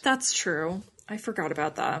boggart. That's true. I forgot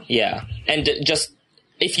about that. Yeah. And just,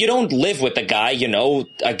 if you don't live with a guy,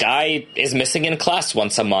 a guy is missing in class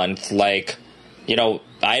once a month.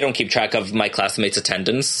 I don't keep track of my classmates'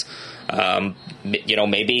 attendance.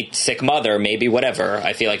 Maybe sick mother, maybe whatever.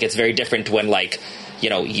 I feel like it's very different when,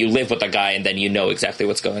 you live with a guy and then you know exactly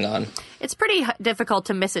what's going on. It's pretty difficult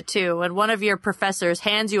to miss it, too. When one of your professors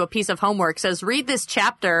hands you a piece of homework, says, read this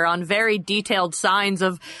chapter on very detailed signs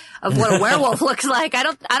of what a werewolf looks like. I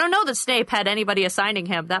don't know that Snape had anybody assigning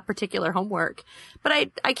him that particular homework.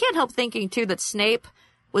 But I can't help thinking, too, that Snape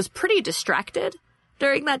was pretty distracted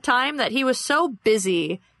during that time, that he was so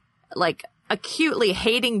busy, acutely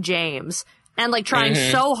hating James and trying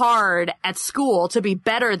so hard at school to be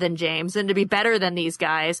better than James and to be better than these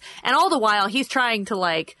guys. And all the while he's trying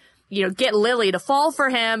to get Lily to fall for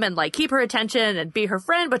him and keep her attention and be her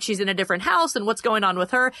friend, but she's in a different house and what's going on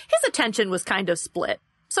with her. His attention was kind of split.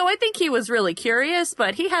 So I think he was really curious,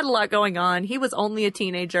 but he had a lot going on. He was only a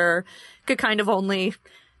teenager, could kind of only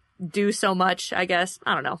do so much, I guess.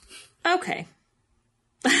 I don't know. Okay.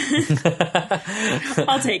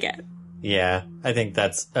 I'll take it. Yeah, I think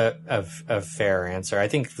that's a fair answer. I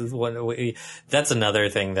think that's another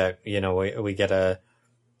thing that, we get a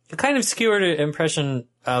kind of skewered impression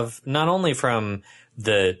of, not only from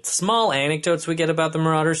the small anecdotes we get about the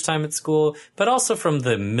Marauders' time at school, but also from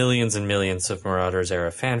the millions and millions of Marauders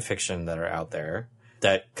era fan fiction that are out there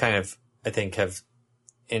that kind of, I think, have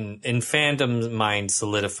in fandom's mind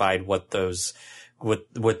solidified what this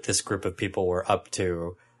group of people were up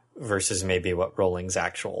to versus maybe what Rowling's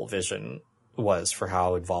actual vision was for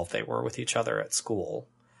how involved they were with each other at school.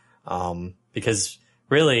 Because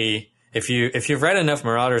really, if you've read enough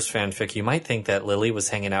Marauders fanfic, you might think that Lily was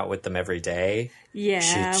hanging out with them every day. Yeah,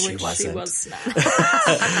 she which wasn't. she was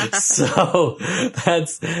not. So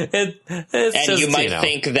that's it. It's and just, you might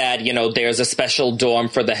think that there's a special dorm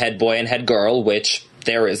for the head boy and head girl, which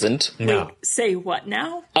There isn't. No. Wait, say what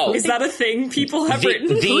now? Oh. Is that a thing people have written?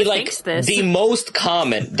 Who thinks this? The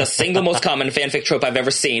single most common fanfic trope I've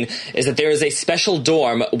ever seen is that there is a special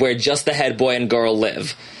dorm where just the head boy and girl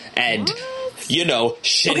live. And,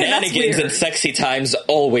 shenanigans and sexy times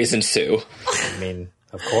always ensue. I mean,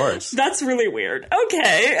 of course. That's really weird.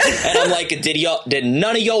 Okay. And I'm like, did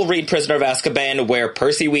none of y'all read Prisoner of Azkaban, where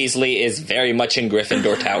Percy Weasley is very much in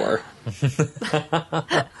Gryffindor Tower?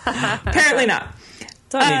 Apparently not.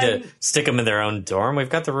 Don't need to stick them in their own dorm. We've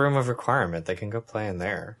got the room of requirement. They can go play in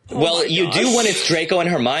there. Well, you do when it's Draco and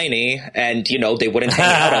Hermione, and, they wouldn't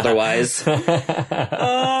hang out otherwise.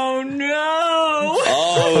 Oh, no.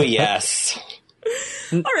 Oh, yes.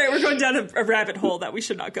 All right, we're going down a rabbit hole that we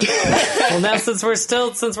should not go down. Well, now since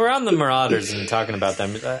we're on the Marauders and talking about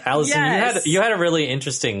them, Allison, Yes. you had a really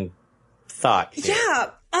interesting thought here. Yeah.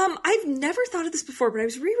 I've never thought of this before, but I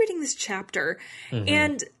was rereading this chapter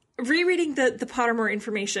and rereading the Pottermore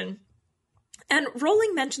information. And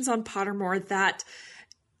Rowling mentions on Pottermore that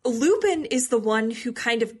Lupin is the one who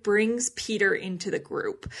kind of brings Peter into the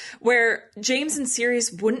group, where James and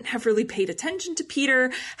Sirius wouldn't have really paid attention to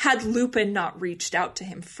Peter had Lupin not reached out to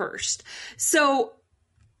him first. So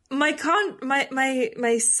my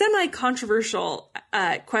semi-controversial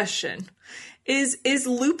question is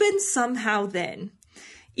Lupin somehow then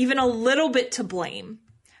even a little bit to blame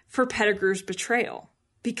for Pettigrew's betrayal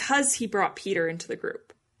because he brought Peter into the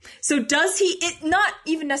group? So does not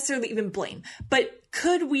even necessarily even blame, but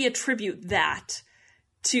could we attribute that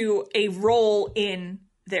to a role in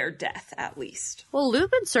their death, at least? Well,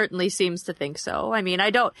 Lupin certainly seems to think so. I mean,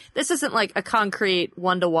 this isn't like a concrete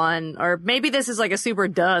one-to-one, or maybe this is like a super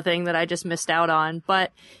duh thing that I just missed out on,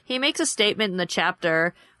 but he makes a statement in the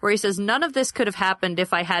chapter where he says, none of this could have happened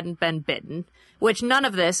if I hadn't been bitten. Which none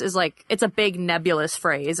of this is like, it's a big nebulous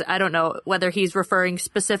phrase. I don't know whether he's referring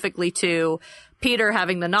specifically to Peter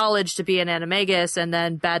having the knowledge to be an animagus and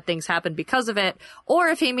then bad things happen because of it, or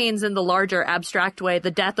if he means in the larger abstract way, the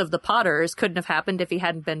death of the Potters couldn't have happened if he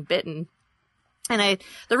hadn't been bitten. And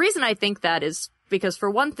the reason I think that is because, for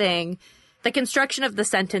one thing, the construction of the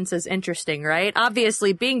sentence is interesting, right?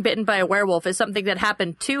 Obviously, being bitten by a werewolf is something that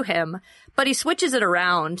happened to him, but he switches it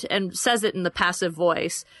around and says it in the passive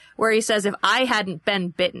voice, where he says, if I hadn't been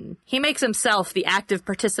bitten. He makes himself the active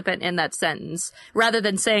participant in that sentence, rather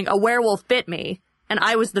than saying, a werewolf bit me, and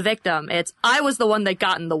I was the victim. It's, I was the one that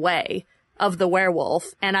got in the way of the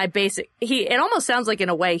werewolf, and it almost sounds like, in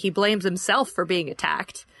a way, he blames himself for being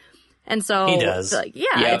attacked. And so he does.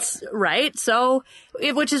 It's right. So,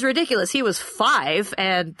 which is ridiculous. He was 5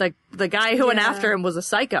 and the guy who went after him was a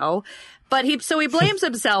psycho, but he blames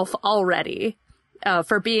himself already,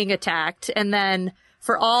 for being attacked. And then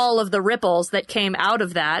for all of the ripples that came out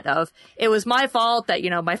of that, of it was my fault that,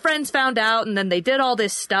 my friends found out and then they did all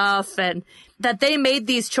this stuff and that they made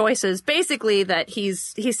these choices. Basically that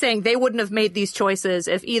he's saying they wouldn't have made these choices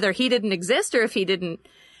if either he didn't exist or if he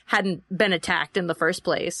hadn't been attacked in the first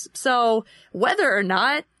place. So whether or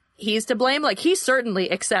not he's to blame, like, he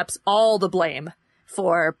certainly accepts all the blame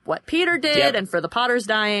for what Peter did and for the Potters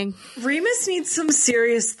dying. Remus needs some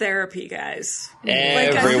serious therapy, guys.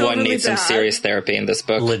 Everyone needs some serious therapy in this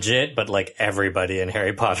book. Legit, but like everybody in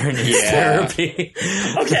Harry Potter needs therapy.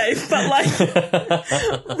 Okay, but like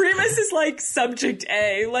Remus is like subject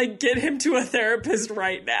A. Like, get him to a therapist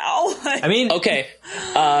right now. Like, I mean, okay.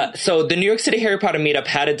 So the New York City Harry Potter meetup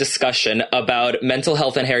had a discussion about mental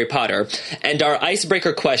health in Harry Potter, and our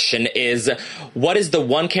icebreaker question is, what is the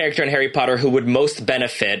one character in Harry Potter who would most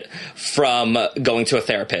benefit from going to a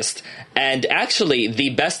therapist? And actually,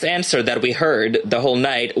 the best answer that we heard the whole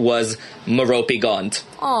night was Merope Gaunt.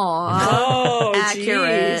 Aww. oh,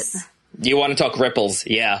 accurate. Geez. You want to talk ripples?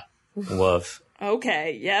 Yeah. Woof.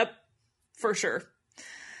 Okay, yep, for sure.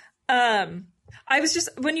 I was just,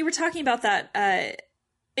 when you were talking about that,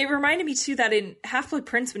 it reminded me too that in Half-Blood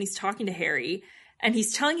Prince, when he's talking to Harry and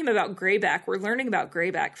he's telling him about Greyback, we're learning about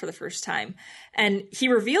Greyback for the first time, and he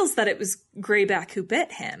reveals that it was Greyback who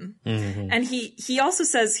bit him. Mm-hmm. And he also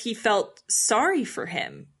says he felt sorry for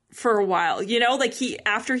him for a while, like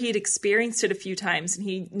after he had experienced it a few times and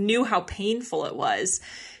he knew how painful it was,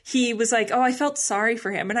 he was like, oh, I felt sorry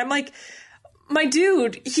for him. And I'm like, my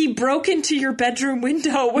dude, he broke into your bedroom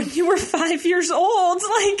window when you were 5 years old.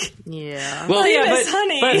 Like, yeah. Well,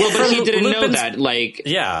 honey. But he didn't know Lupin's, that. Like,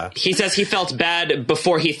 he says he felt bad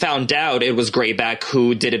before he found out it was Greyback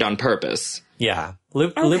who did it on purpose. Yeah.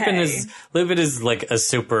 Lupin is like a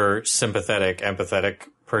super sympathetic, empathetic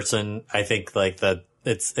person. I think like that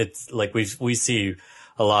it's like we see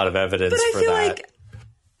a lot of evidence for that.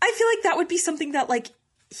 I feel like that would be something that like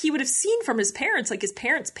he would have seen from his parents, like his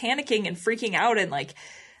parents panicking and freaking out and like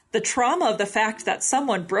the trauma of the fact that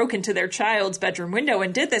someone broke into their child's bedroom window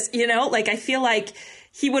and did this, you know, like, I feel like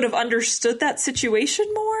he would have understood that situation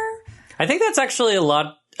more. I think that's actually a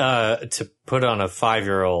lot to put on a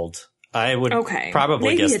 5-year-old. I would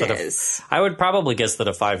probably guess that I would probably guess that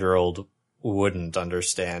a 5-year-old wouldn't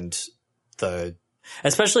understand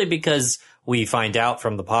especially because we find out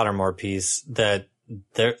from the Pottermore piece that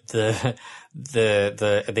the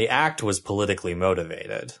act was politically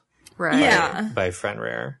motivated, right? By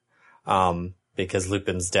Fenrir, because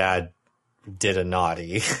Lupin's dad did a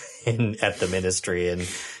naughty at the Ministry and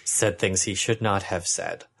said things he should not have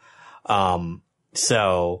said.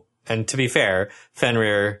 So, and to be fair,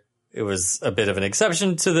 Fenrir, it was a bit of an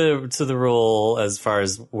exception to the rule as far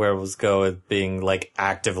as werewolves go, as being like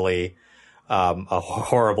actively a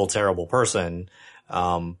horrible, terrible person,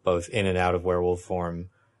 both in and out of werewolf form,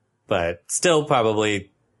 but still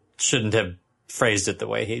probably shouldn't have phrased it the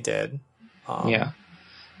way he did.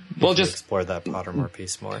 Well, just explore that Pottermore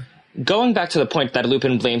piece more. Going back to the point that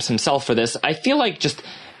Lupin blames himself for this, I feel like just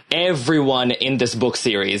everyone in this book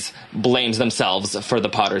series blames themselves for the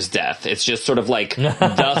Potter's death. It's just sort of like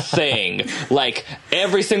the thing. Like,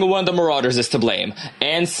 every single one of the Marauders is to blame.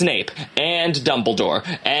 And Snape. And Dumbledore.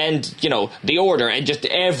 And, you know, the Order. And just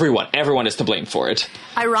everyone. Everyone is to blame for it.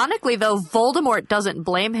 Ironically, though, Voldemort doesn't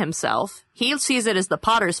blame himself. He sees it as the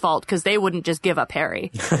Potter's fault because they wouldn't just give up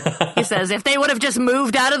Harry. He says if they would have just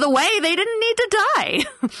moved out of the way, they didn't need to die.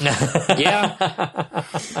 Yeah.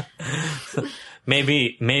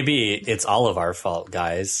 Maybe it's all of our fault,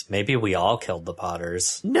 guys. Maybe we all killed the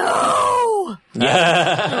Potters. No! Oh,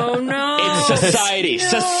 no. It's society. No.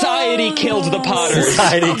 Society killed the Potters.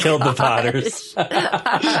 Society killed the Potters.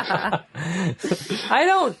 I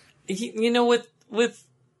don't, you know, with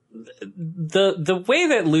the way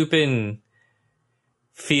that Lupin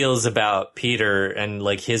feels about Peter and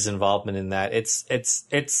like his involvement in that, it's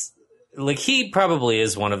like, he probably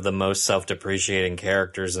is one of the most self-depreciating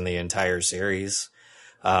characters in the entire series.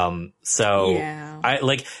 Yeah. I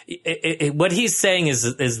like what he's saying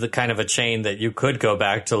is the kind of a chain that you could go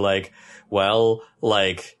back to, like, well,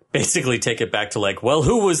 like, basically take it back to, like, well,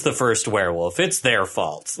 who was the first werewolf? It's their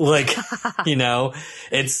fault. Like, you know,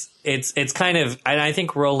 it's kind of, and I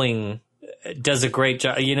think Rowling does a great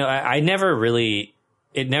job. You know, it never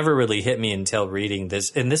really hit me until reading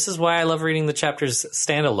this. And this is why I love reading the chapters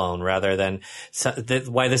standalone rather than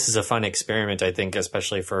why this is a fun experiment, I think,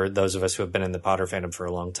 especially for those of us who have been in the Potter fandom for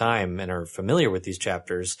a long time and are familiar with these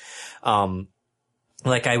chapters.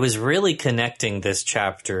 Like, I was really connecting this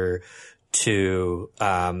chapter to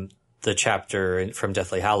the chapter from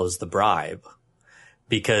Deathly Hallows, The Bribe,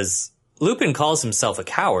 because Lupin calls himself a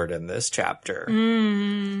coward in this chapter.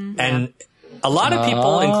 And a lot of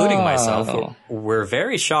people, including myself, were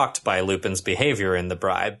very shocked by Lupin's behavior in The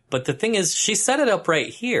Bribe. But the thing is, she set it up right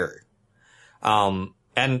here. And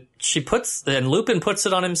Lupin puts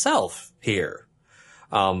it on himself here.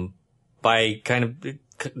 By kind of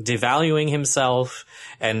devaluing himself,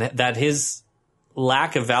 and that his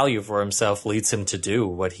lack of value for himself leads him to do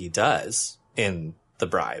what he does in The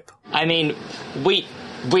Bribe. I mean, we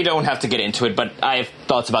don't have to get into it, but I have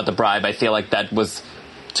thoughts about The Bribe. I feel like that was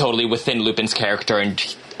totally within Lupin's character, and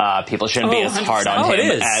people shouldn't be as hard on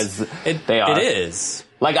him as they are. It is.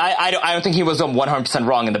 Like, I don't think he was 100%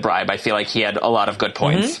 wrong in The Bribe. I feel like he had a lot of good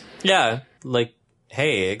points. Mm-hmm. Yeah, like,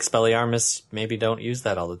 hey, Expelliarmus, maybe don't use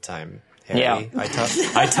that all the time. Harry, yeah,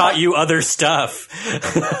 I taught you other stuff.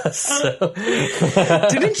 So.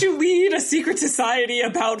 Didn't you lead a secret society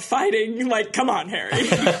about fighting? Like, come on, Harry.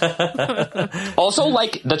 Also,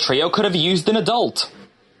 like, the trio could have used an adult.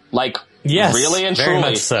 Like, yes, really and very truly.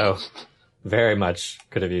 Much so. Very much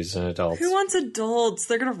could have used an adult. Who wants adults?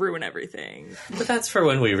 They're going to ruin everything. But that's for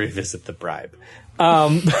when we revisit The Bribe.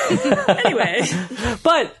 Anyway.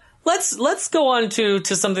 But let's go on to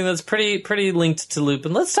something that's pretty linked to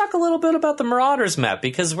Lupin. Let's talk a little bit about the Marauders map,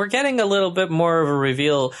 because we're getting a little bit more of a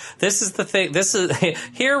reveal. This is the thing. This is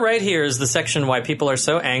right here is the section why people are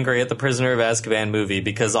so angry at the Prisoner of Azkaban movie,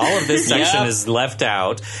 because all of this section is left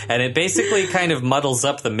out, and it basically kind of muddles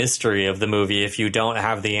up the mystery of the movie if you don't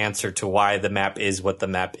have the answer to why the map is what the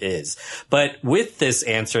map is. But with this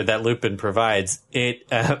answer that Lupin provides, it,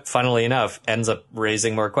 funnily enough, ends up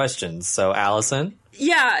raising more questions. So, Allison?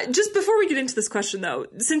 Yeah, just before we get into this question, though,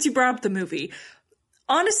 since you brought up the movie,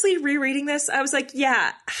 honestly, rereading this, I was like,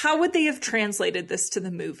 yeah, how would they have translated this to the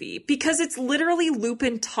movie? Because it's literally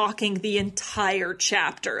Lupin talking the entire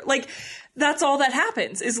chapter. Like, that's all that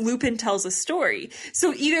happens, is Lupin tells a story.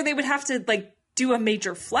 So either they would have to, like, do a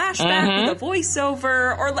major flashback with a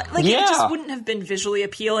voiceover, or like it just wouldn't have been visually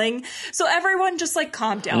appealing. So everyone just, like,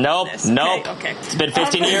 calm down. Nope. Okay. It's been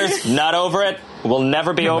 15 years, not over it. We'll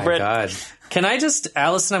never be over it. God. Can I just,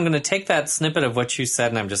 Allison, I'm going to take that snippet of what you said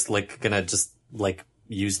and I'm just going to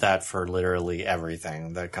use that for literally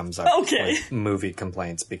everything that comes up. Okay. Movie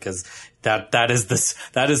complaints, because that is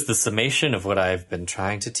the summation of what I've been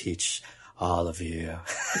trying to teach all of you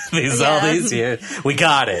all these years. We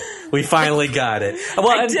got it. We finally got it. Well,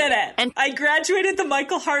 I did it. And I graduated the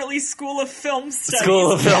Michael Harle School of Film Studies.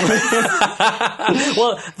 School of Film.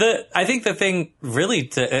 Well, I think the thing really,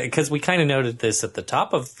 because we kind of noted this at the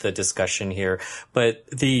top of the discussion here, but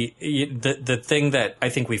the thing that I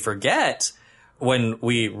think we forget when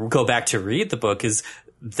we go back to read the book is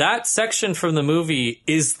that section from the movie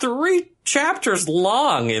is 3 chapters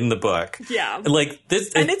long in the book. Yeah. Like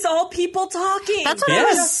this. And it's all people talking. That's what I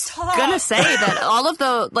was gonna say, that all of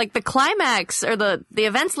the climax or the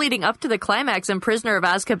events leading up to the climax in Prisoner of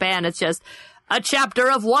Azkaban, it's just a chapter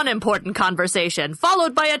of one important conversation,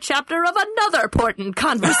 followed by a chapter of another important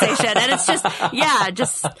conversation. And it's just,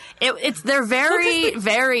 they're very,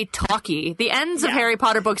 very talky. The ends of Harry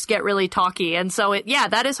Potter books get really talky. And so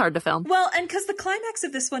that is hard to film. Well, and because the climax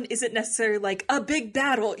of this one isn't necessarily like a big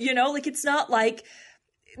battle, like it's not like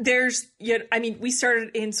there's, we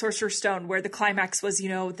started in Sorcerer's Stone where the climax was,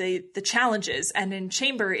 the challenges. And in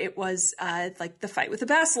Chamber, it was like the fight with the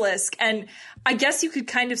basilisk. And I guess you could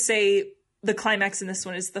kind of say the climax in this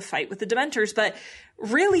one is the fight with the Dementors, but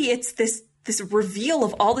really it's this reveal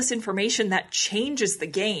of all this information that changes the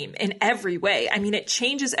game in every way. I mean, it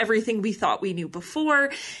changes everything we thought we knew before,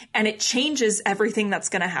 and it changes everything that's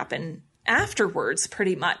going to happen afterwards,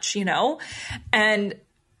 pretty much, and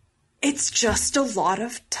it's just a lot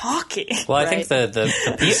of talking. Well, I think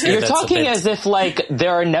the piece here you're talking as if like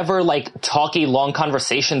there are never like talky long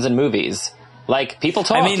conversations in movies. Like, people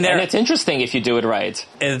talk, and it's interesting if you do it right.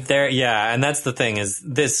 And that's the thing is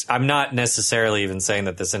this, I'm not necessarily even saying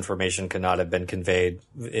that this information could not have been conveyed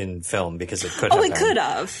in film, because it could have. Oh, it could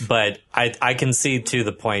have. But I can see to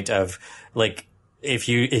the point of, like, if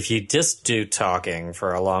you just do talking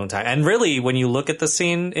for a long time, and really when you look at the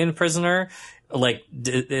scene in Prisoner, like,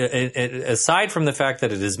 aside from the fact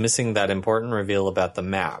that it is missing that important reveal about the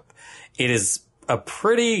map, it is a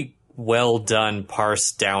pretty well done,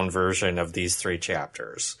 parsed down version of these 3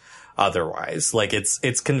 chapters. Otherwise, like it's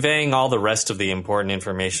conveying all the rest of the important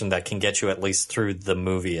information that can get you at least through the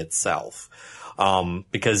movie itself.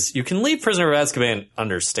 Because you can leave Prisoner of Azkaban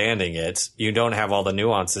understanding it. You don't have all the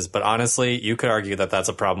nuances, but honestly, you could argue that that's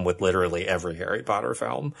a problem with literally every Harry Potter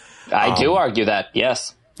film. I do argue that,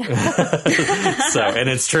 yes. And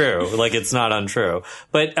it's true. Like, it's not untrue.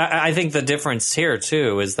 But I think the difference here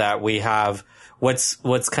too is that we have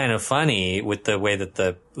what's kind of funny with the way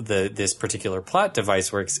that this particular plot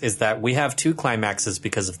device works is that we have 2 climaxes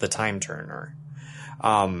because of the time turner.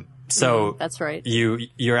 So that's right.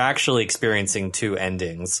 You're actually experiencing 2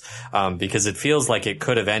 endings, because it feels like it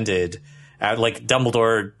could have ended at, like,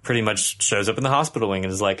 Dumbledore pretty much shows up in the hospital wing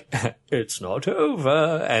and is like, it's not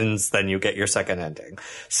over. And then you get your second ending.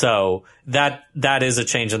 So that is a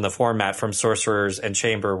change in the format from Sorcerers and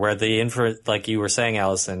Chamber, where the info, like you were saying,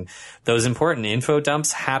 Allison, those important info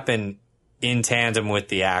dumps happen in tandem with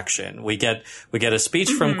the action. We get a speech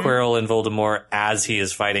from Quirrell and Voldemort as he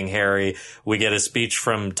is fighting Harry. We get a speech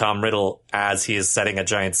from Tom Riddle as he is setting a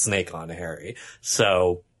giant snake on Harry.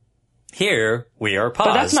 So here we are paused.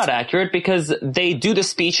 But that's not accurate, because they do the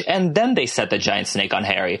speech and then they set the giant snake on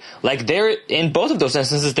Harry. Like, in both of those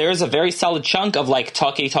instances, there is a very solid chunk of, like,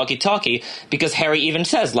 talky, because Harry even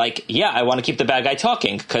says, like, yeah, I want to keep the bad guy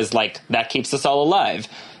talking, because, like, that keeps us all alive.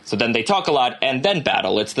 So then they talk a lot and then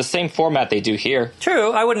battle. It's the same format they do here.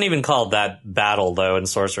 True. I wouldn't even call that battle, though, in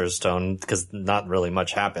Sorcerer's Stone, because not really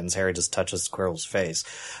much happens. Harry just touches Quirrell's face.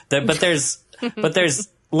 But there's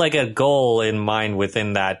like a goal in mind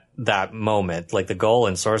within that moment. Like, the goal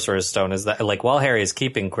in Sorcerer's Stone is that, like, while Harry is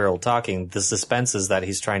keeping Quirrell talking, the suspense is that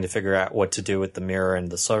he's trying to figure out what to do with the mirror and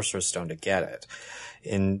the Sorcerer's Stone to get it.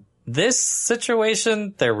 In this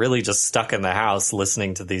situation, they're really just stuck in the house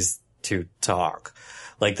listening to these 2 talk.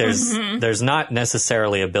 Like, there's not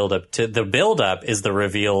necessarily a build-up to, the build-up is the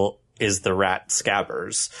reveal, is the rat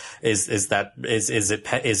Scabbers. Is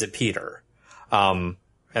it Peter? And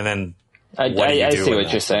then, I see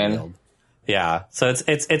what you're saying. Yeah. So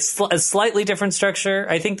it's a slightly different structure.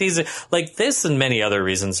 I think these are, like, this and many other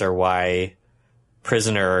reasons are why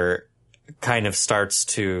Prisoner kind of starts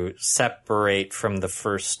to separate from the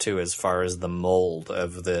first 2 as far as the mold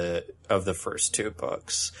of the first 2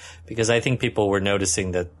 books. Because I think people were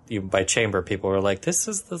noticing that by Chamber, people were like, this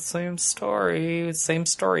is the same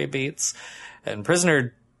story beats. And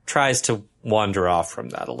Prisoner tries to wander off from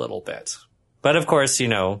that a little bit. But of course,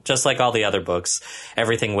 just like all the other books,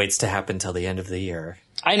 everything waits to happen till the end of the year.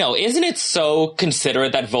 I know. Isn't it so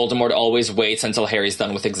considerate that Voldemort always waits until Harry's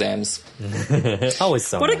done with exams? Always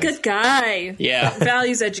so What nice. a good guy. Yeah.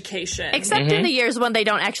 Values education. Except in the years when they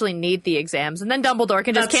don't actually need the exams, and then Dumbledore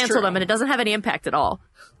can just That's cancel true. them, and it doesn't have any impact at all.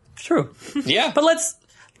 True. Yeah. But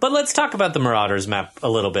let's talk about the Marauders map a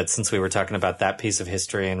little bit, since we were talking about that piece of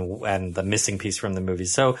history and the missing piece from the movie.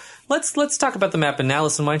 So let's talk about the map. And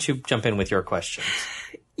Allison, why don't you jump in with your questions?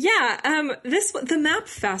 Yeah, the map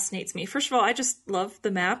fascinates me. First of all, I just love the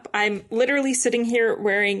map. I'm literally sitting here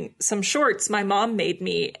wearing some shorts my mom made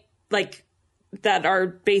me, like, that are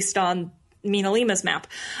based on Mina Lima's map.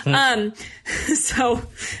 So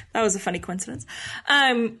that was a funny coincidence.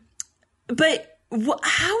 But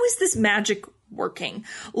how is this magic working?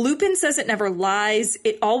 Lupin says it never lies.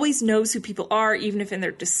 It always knows who people are, even if in their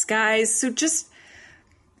disguise. So just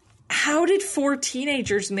how did 4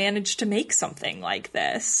 teenagers manage to make something like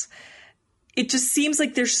this? It just seems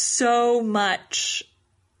like there's so much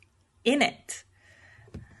in it.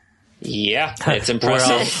 Yeah, it's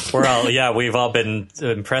impressive. We've all been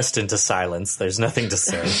impressed into silence. There's nothing to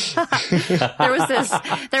say. There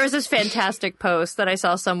was this fantastic post that I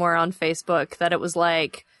saw somewhere on Facebook that it was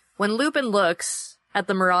like, when Lupin looks at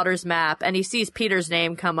the Marauders map and he sees Peter's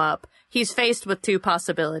name come up, he's faced with 2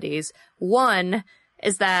 possibilities. One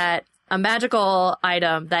is that a magical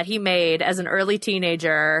item that he made as an early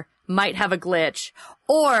teenager might have a glitch,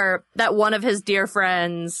 or that one of his dear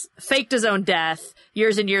friends faked his own death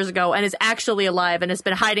years and years ago and is actually alive and has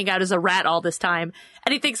been hiding out as a rat all this time.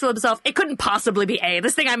 And he thinks to himself, it couldn't possibly be A.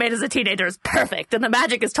 This thing I made as a teenager is perfect, and the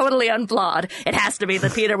magic is totally unflawed. It has to be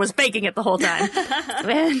that Peter was faking it the whole time.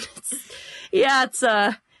 And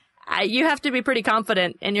you have to be pretty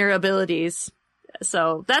confident in your abilities.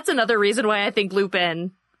 So that's another reason why I think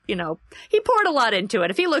Lupin, he poured a lot into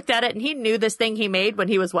it. If he looked at it and he knew this thing he made when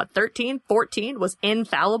he was, 13, 14, was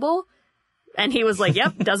infallible, and he was like,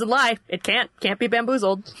 yep, doesn't lie. It can't be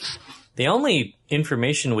bamboozled. The only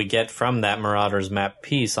information we get from that Marauders map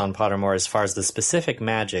piece on Pottermore as far as the specific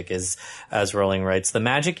magic is, as Rowling writes, the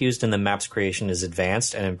magic used in the map's creation is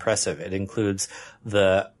advanced and impressive. It includes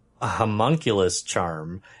the homunculus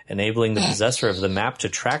charm, enabling the possessor of the map to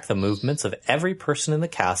track the movements of every person in the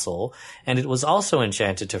castle, and it was also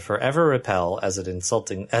enchanted to forever repel, as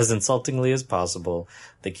insultingly as possible,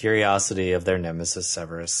 the curiosity of their nemesis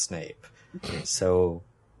Severus Snape. So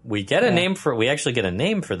we get we actually get a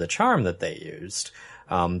name for the charm that they used,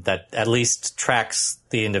 that at least tracks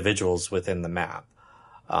the individuals within the map.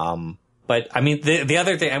 But I mean, the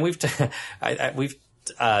other thing, and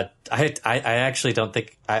I actually don't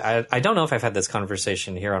think, I don't know if I've had this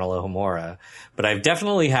conversation here on Alohomora, but I've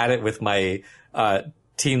definitely had it with my,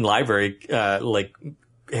 teen library,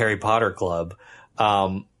 Harry Potter club,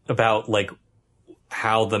 about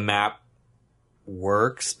how the map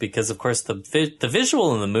works, because of course the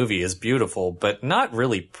visual in the movie is beautiful, but not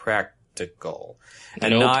really practical,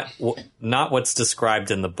 and not what's described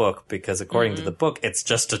in the book, because according to the book, it's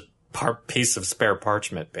just a piece of spare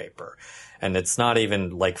parchment paper. And it's not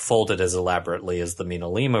even folded as elaborately as the Mina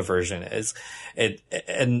Lima version is. I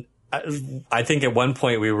think at one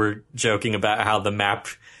point we were joking about how the map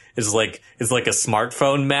is like a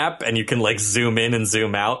smartphone map, and you can zoom in and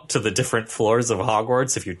zoom out to the different floors of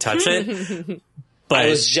Hogwarts if you touch it. But I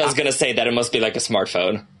was just gonna say that it must be like a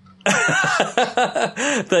smartphone.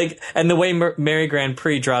 And the way Mary Grand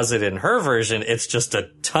Prix draws it in her version, it's just a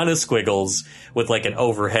ton of squiggles with an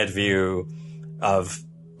overhead view of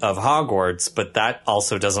Hogwarts, but that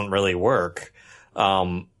also doesn't really work.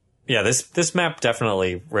 This map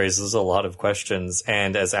definitely raises a lot of questions,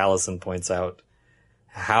 and as Allison points out,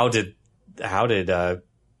 how did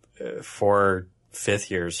 4 5th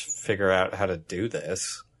years figure out how to do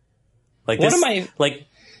this? Oh,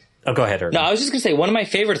 go ahead, Irvin. No, I was just gonna say, one of my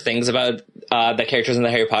favorite things about the characters in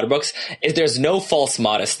the Harry Potter books is there's no false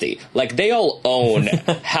modesty. They all own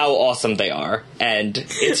how awesome they are, and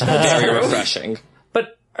it's very refreshing.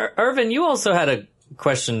 But Irvin, you also had a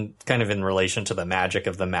question kind of in relation to the magic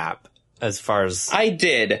of the map, as far as... I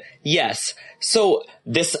did, yes. So,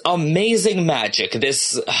 this amazing magic,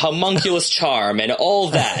 this homunculus charm, and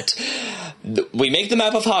all that. We make the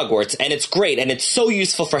map of Hogwarts, and it's great, and it's so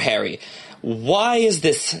useful for Harry. Why is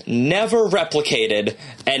this never replicated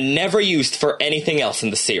and never used for anything else in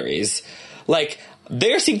the series?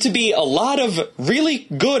 There seem to be a lot of really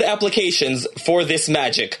good applications for this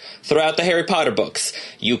magic throughout the Harry Potter books.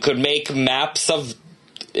 You could make maps of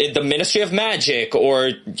the Ministry of Magic,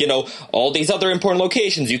 or, all these other important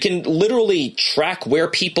locations. You can literally track where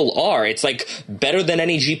people are. It's, better than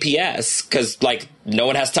any GPS, because, no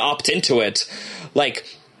one has to opt into it.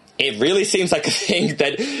 it really seems like a thing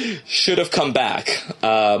that should have come back. Especially,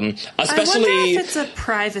 I wonder if it's a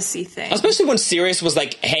privacy thing. Especially when Sirius was,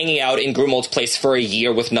 like, hanging out in Grimmauld Place for a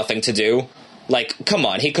year with nothing to do. Like, come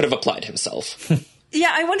on, he could have applied himself.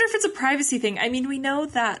 Yeah, I wonder if it's a privacy thing. I mean, we know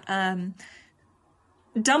that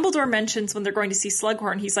Dumbledore mentions when they're going to see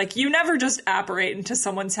Slughorn, he's like, you never just apparate into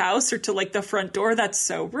someone's house or to, like, the front door. That's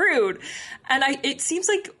so rude. And it seems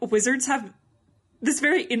like wizards have this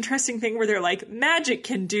very interesting thing where they're like, magic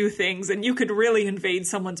can do things and you could really invade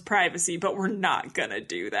someone's privacy, but we're not gonna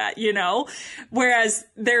do that, you know? Whereas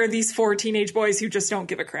there are these 4 teenage boys who just don't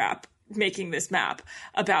give a crap making this map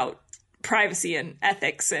about privacy and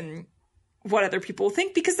ethics and what other people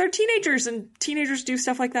think, because they're teenagers and teenagers do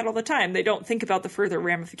stuff like that all the time. They don't think about the further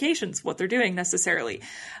ramifications of what they're doing necessarily.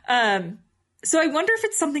 So I wonder if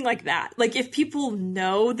it's something like that. Like, if people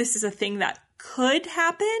know this is a thing that could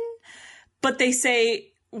happen, but they say,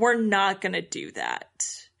 we're not going to do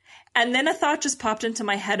that. And then a thought just popped into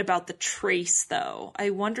my head about the trace, though. I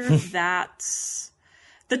wonder if that's...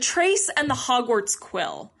 The trace and the Hogwarts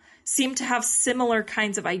quill seem to have similar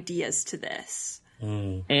kinds of ideas to this.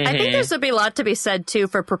 I think there's a lot to be said, too,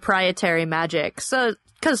 for proprietary magic. So,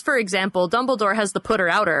 because, for example, Dumbledore has the Putter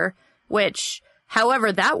Outer, which,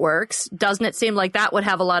 however that works, doesn't it seem like that would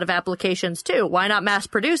have a lot of applications, too? Why not mass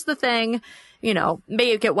produce the thing? You know,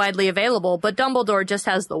 make it widely available, but Dumbledore just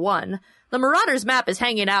has the one. The Marauders map is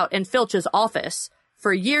hanging out in Filch's office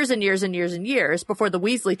for years and years and years and years before the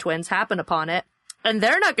Weasley twins happen upon it. And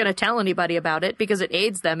they're not going to tell anybody about it because it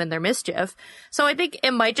aids them in their mischief. So I think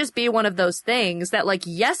it might just be one of those things that, like,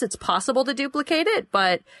 yes, it's possible to duplicate it,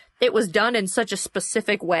 but it was done in such a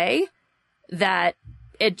specific way that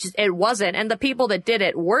it wasn't. And the people that did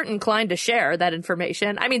it weren't inclined to share that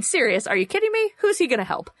information. I mean, serious, are you kidding me? Who's he going to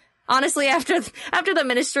help? Honestly, after the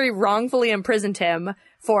Ministry wrongfully imprisoned him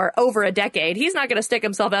for over a decade, he's not going to stick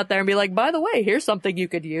himself out there and be like, by the way, here's something you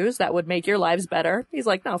could use that would make your lives better. He's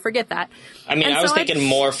like, no, forget that. I mean, I was thinking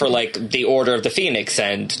more for, like, the Order of the Phoenix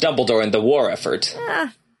and Dumbledore and the war effort.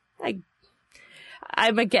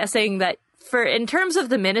 I'm guessing that in terms of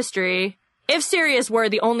the Ministry, if Sirius were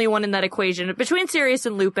the only one in that equation, between Sirius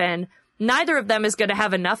and Lupin, neither of them is going to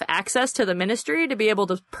have enough access to the Ministry to be able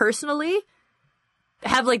to personally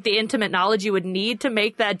have, like, the intimate knowledge you would need to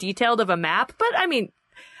make that detailed of a map. But, I mean,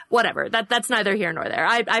 whatever. That's neither here nor there.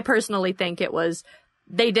 I personally think it was,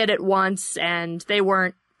 they did it once, and they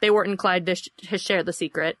weren't inclined to share the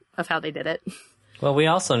secret of how they did it. Well, we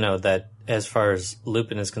also know that, as far as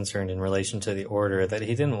Lupin is concerned in relation to the Order, that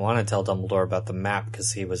he didn't want to tell Dumbledore about the map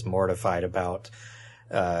because he was mortified about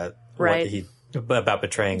about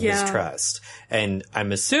betraying his trust. And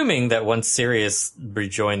I'm assuming that once Sirius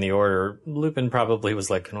rejoined the Order, Lupin probably was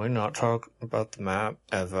like, can we not talk about the map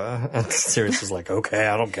ever? And Sirius was like, okay,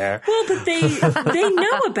 I don't care. Well, but they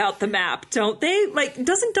know about the map, don't they? Like,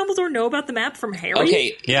 doesn't Dumbledore know about the map from Harry?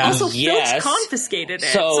 Okay, yeah. Also, yes. Filch confiscated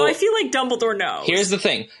it, so I feel like Dumbledore knows. Here's the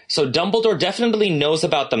thing. So Dumbledore definitely knows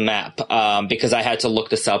about the map, because I had to look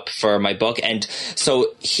this up for my book. And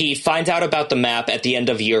so he finds out about the map at the end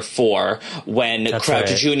of year 4 when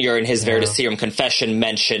Crouch Jr. in his Veritaserum confession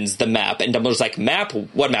mentions the map. And Dumbledore's like, map?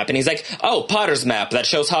 What map? And he's like, oh, Potter's map that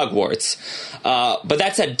shows Hogwarts. But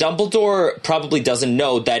that said, Dumbledore probably doesn't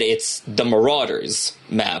know that it's the Marauders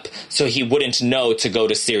map. So he wouldn't know to go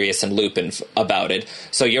to Sirius and Lupin about it.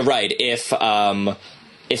 So you're right. If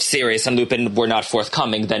Sirius and Lupin were not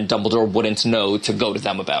forthcoming, then Dumbledore wouldn't know to go to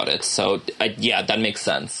them about it. So, yeah, that makes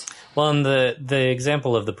sense. Well, and the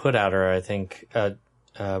example of the Put Outer, I think,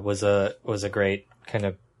 was a great kind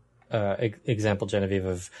of example, Genevieve,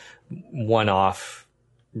 of one-off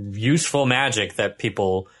useful magic that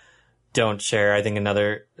people don't share. I think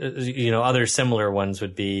another, other similar ones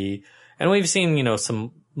would be, and we've seen,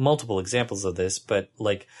 some multiple examples of this, but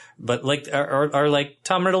like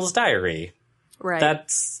Tom Riddle's diary. Right.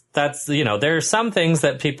 That's there are some things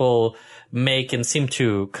that people make and seem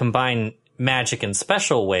to combine magic in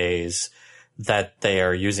special ways that they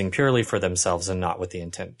are using purely for themselves and not with the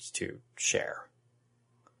intent to share.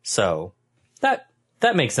 So that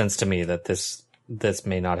makes sense to me that this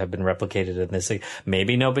may not have been replicated in this.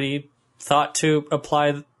 Maybe nobody thought to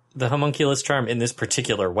apply the homunculus charm in this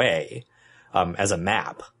particular way, as a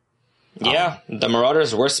map. Yeah, the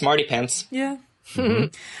Marauders were smarty pants. Yeah. Mm-hmm.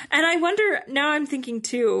 And I wonder, now I'm thinking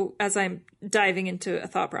too, as I'm diving into a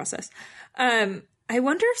thought process, I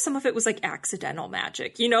wonder if some of it was like accidental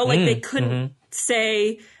magic, they couldn't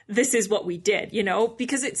say this is what we did,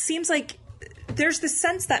 because it seems like there's this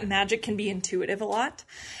sense that magic can be intuitive a lot.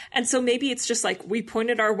 And so maybe it's just like we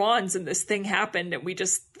pointed our wands and this thing happened and we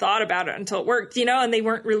just thought about it until it worked, and they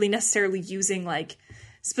weren't really necessarily using like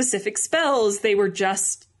specific spells. They were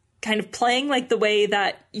just kind of playing like the way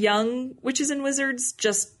that young witches and wizards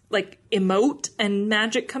just like emote and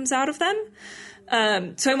magic comes out of them.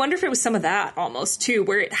 So I wonder if it was some of that almost too,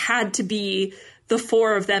 where it had to be the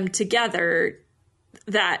four of them together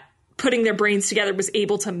that putting their brains together was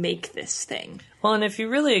able to make this thing. Well, and if you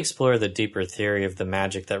really explore the deeper theory of the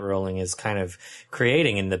magic that Rowling is kind of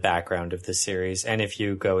creating in the background of the series, and if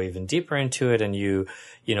you go even deeper into it and you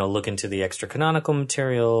look into the extra canonical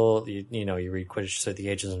material, you read Quidditch Through the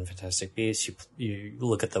Ages and Fantastic Beasts, you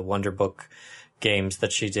look at the Wonder Book games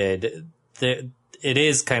that she did, it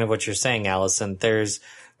is kind of what you're saying, Allison.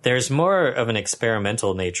 There's more of an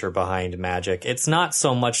experimental nature behind magic. It's not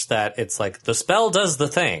so much that it's like the spell does the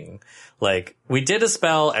thing. Like, we did a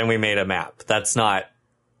spell and we made a map. That's not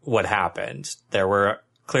what happened. There were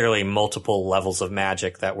clearly multiple levels of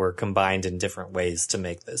magic that were combined in different ways to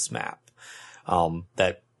make this map.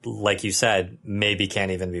 That, like you said, maybe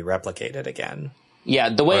can't even be replicated again. Yeah,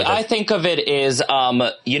 the way I think of it is, the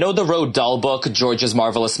Roald Dahl book, George's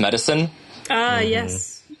Marvelous Medicine?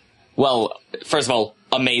 Yes. Well, first of all,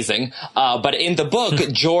 amazing. But in the book,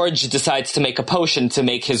 George decides to make a potion to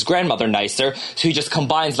make his grandmother nicer. So he just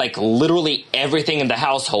combines like literally everything in the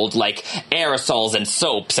household, like aerosols and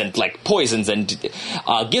soaps and like poisons, and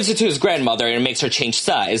gives it to his grandmother, and it makes her change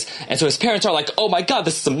size. And so his parents are like, oh my God,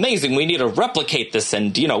 this is amazing. We need to replicate this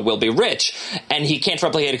and, we'll be rich. And he can't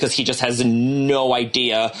replicate it because he just has no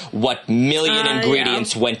idea what million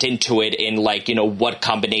ingredients went into it in like, what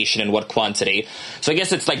combination and what quantity. So I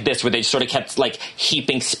guess it's like this, where they sort of kept like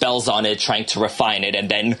heaping spells on it, trying to refine it, and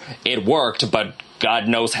then it worked, but God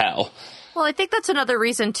knows how. Well, I think that's another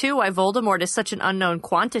reason, too, why Voldemort is such an unknown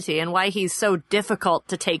quantity and why he's so difficult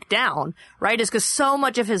to take down, right? Is because so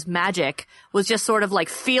much of his magic was just sort of like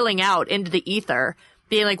feeling out into the ether,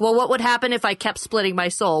 being like, well, what would happen if I kept splitting my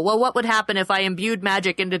soul? Well, what would happen if I imbued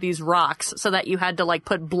magic into these rocks so that you had to like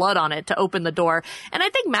put blood on it to open the door? And I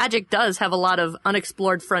think magic does have a lot of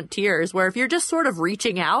unexplored frontiers where if you're just sort of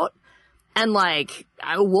reaching out, and like,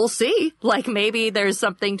 we'll see. Like, maybe there's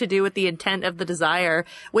something to do with the intent of the desire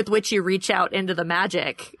with which you reach out into the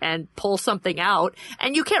magic and pull something out.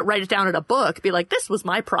 And you can't write it down in a book, be like, this was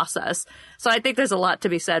my process. So I think there's a lot to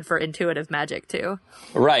be said for intuitive magic, too.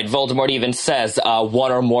 Right. Voldemort even says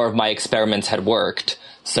one or more of my experiments had worked.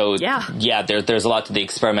 So, yeah, there's a lot to the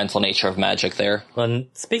experimental nature of magic there. Well, and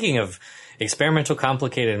speaking of experimental,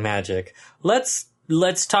 complicated magic, let's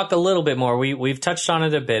talk a little bit more. We've touched on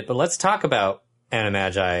it a bit, but let's talk about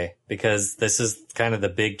Animagi, because this is kind of the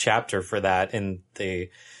big chapter for that in the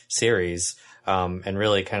series, and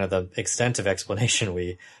really kind of the extent of explanation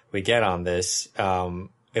we get on this.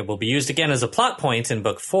 It will be used again as a plot point in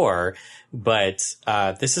book 4, but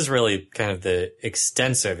this is really kind of the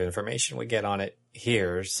extensive information we get on it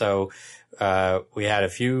here. So we had a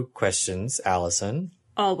few questions, Allison.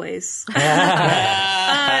 Always.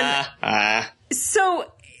 So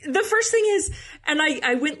the first thing is, and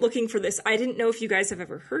I went looking for this. I didn't know if you guys have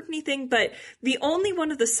ever heard anything, but the only one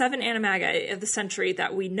of the 7 Animagi of the century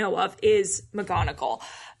that we know of is McGonagall.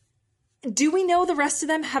 Do we know the rest of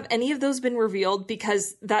them? Have any of those been revealed?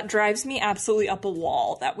 Because that drives me absolutely up a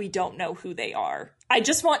wall that we don't know who they are. I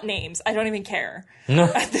just want names. I don't even care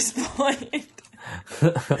at this point.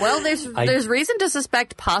 Well, there's reason to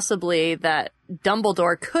suspect possibly that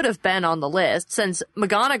Dumbledore could have been on the list, since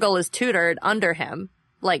McGonagall is tutored under him,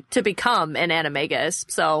 like, to become an animagus.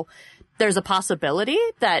 So there's a possibility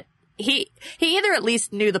that he either at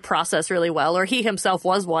least knew the process really well, or he himself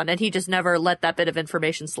was one, and he just never let that bit of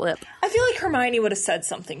information slip. I feel like Hermione would have said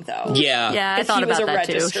something, though. Yeah, I thought about that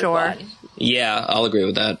too. Sure. One. Yeah, I'll agree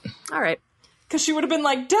with that. All right. Because she would have been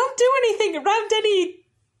like, "Don't do anything around any."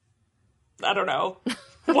 I don't know.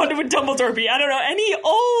 What would Dumbledore be? I don't know. Any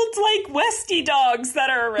old, like, Westie dogs that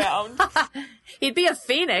are around. He'd be a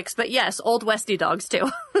phoenix, but yes, old Westie dogs too.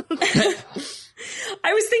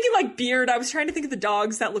 I was thinking like beard. I was trying to think of the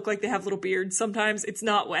dogs that look like they have little beards sometimes. It's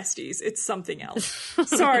not Westies. It's something else.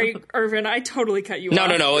 Sorry, Irvin. I totally cut you off. No.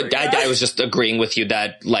 I was just agreeing with you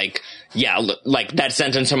that, like, yeah, like that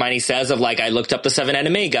sentence Hermione says of, like, I looked up the 7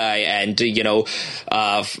 Animagi and,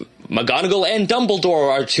 McGonagall and Dumbledore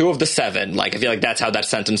are 2 of the 7. Like, I feel like that's how that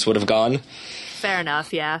sentence would have gone. Fair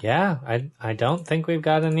enough, yeah. Yeah, I don't think we've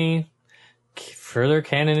got any further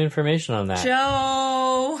canon information on that.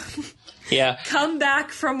 Joe. Yeah. Come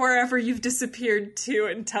back from wherever you've disappeared to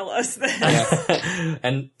and tell us this. Yeah.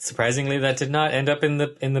 And surprisingly, that did not end up in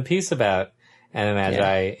the piece about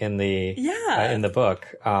Animagi in the book,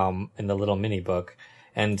 in the little mini book.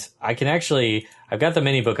 And I've got the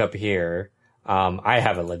mini book up here. I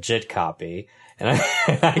have a legit copy, and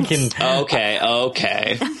I can...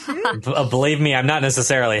 Okay. Believe me, I'm not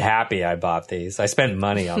necessarily happy I bought these. I spent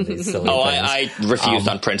money on these silly things. I refused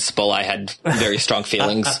on principle. I had very strong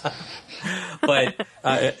feelings. But,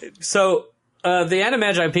 the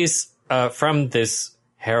Animagi piece from this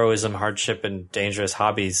Heroism, Hardship, and Dangerous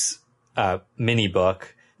Hobbies mini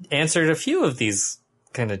book answered a few of these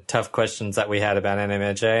kind of tough questions that we had about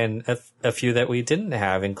Animagi, and a few that we didn't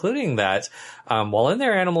have, including that while in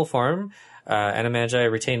their animal form,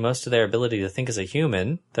 Animagi retain most of their ability to think as a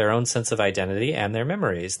human, their own sense of identity, and their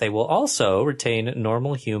memories. They will also retain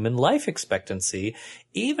normal human life expectancy,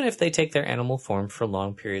 even if they take their animal form for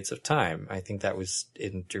long periods of time. I think that was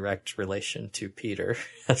in direct relation to Peter,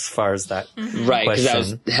 as far as that Right, because that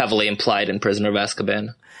was heavily implied in Prisoner of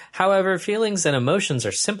Azkaban. However, feelings and emotions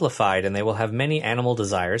are simplified, and they will have many animal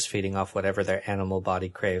desires, feeding off whatever their animal body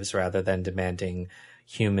craves, rather than demanding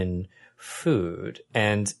human food.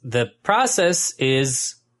 And the process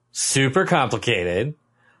is super complicated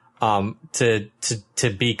to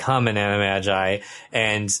become an Animagi.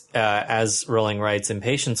 And as Rowling writes,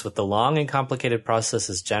 impatience with the long and complicated process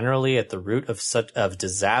is generally at the root of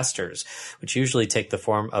disasters, which usually take the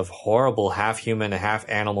form of horrible half-human,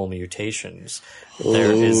 half-animal mutations.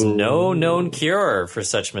 There is no known cure for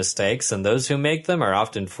such mistakes, and those who make them are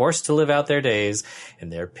often forced to live out their days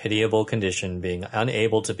in their pitiable condition, being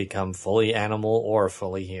unable to become fully animal or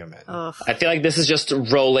fully human. I feel like this is just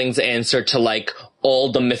Rowling's answer to, like,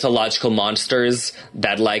 all the mythological monsters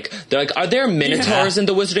that, like, they're like, are there minotaurs in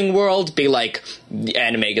the wizarding world? Be like,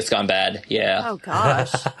 Animagus gone bad. Yeah. Oh,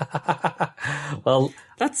 gosh. Well,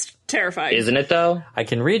 That's terrifying. Isn't it, though? I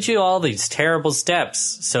can read you all these terrible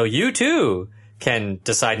steps, so you too can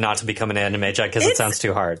decide not to become an Animagi because it sounds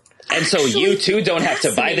too hard. And so you, too, don't have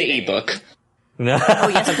to buy the ebook. No, Oh,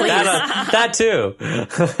 yes, please. that too.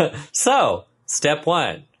 So, step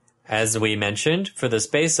 1. As we mentioned, for the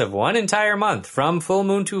space of one entire month, from full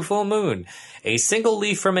moon to full moon, a single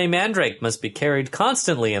leaf from a mandrake must be carried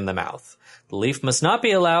constantly in the mouth. The leaf must not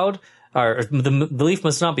be allowed, or the leaf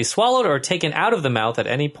must not be swallowed or taken out of the mouth at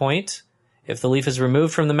any point. If the leaf is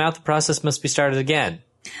removed from the mouth, the process must be started again.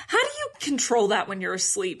 How do you control that when you're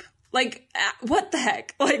asleep? Like, what the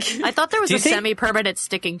heck? Like, I thought there was Do a you think- semi-permanent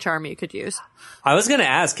sticking charm you could use. I was going to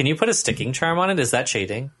ask, can you put a sticking charm on it? Is that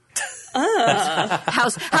cheating?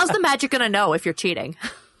 How's the magic gonna know if you're cheating?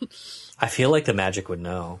 I feel like the magic would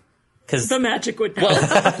know. Because the magic would know.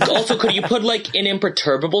 Well, also, could you put, like, an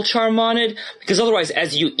imperturbable charm on it? Because otherwise,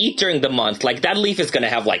 as you eat during the month, like, that leaf is going to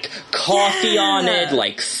have, like, coffee on it,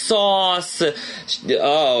 like, sauce.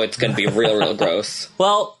 Oh, it's going to be real gross.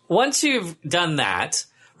 Well, once you've done that,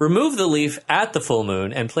 remove the leaf at the full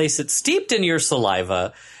moon and place it steeped in your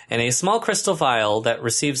saliva in a small crystal vial that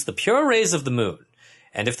receives the pure rays of the moon.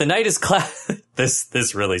 And if the night is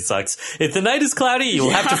this really sucks. If the night is cloudy, you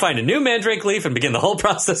will have to find a new mandrake leaf and begin the whole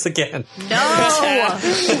process again. No!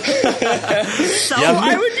 So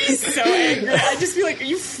I would be so angry. I'd just be like, are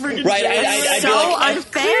you freaking Right, serious? I'd so be like,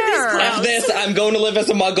 unfair. F this, I'm going to live as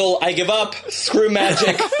a muggle, I give up, screw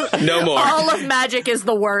magic, no more. All of magic is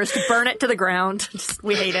the worst. Burn it to the ground.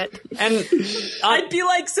 We hate it. And I'd be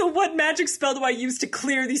like, so what magic spell do I use to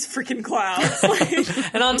clear these freaking clouds?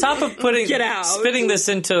 Like, and on top of Get out. spitting this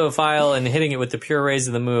into a vial and hitting it with the pure rays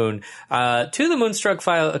of the moon, to the moonstruck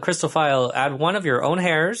vial, a crystal vial, add one of your own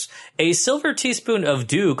hairs, a silver teaspoon of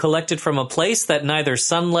dew collected from a place that neither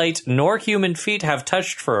sunlight nor human feet have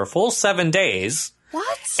touched for a full 7 days.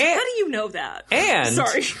 What? how do you know that? And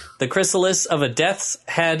Sorry. the chrysalis of a death's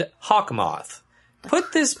head hawk moth.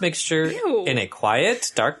 Put this mixture Ew. in a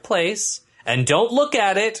quiet, dark place, and don't look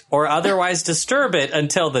at it or otherwise disturb it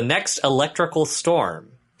until the next electrical storm.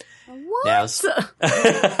 What?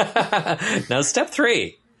 Now, step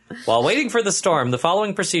 3. While waiting for the storm, the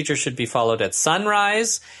following procedure should be followed at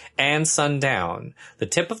sunrise and sundown. The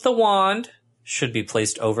tip of the wand should be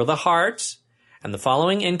placed over the heart, and the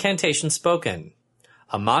following incantation spoken.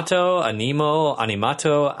 Amato, animo,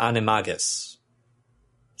 animato, animagus.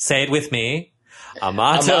 Say it with me.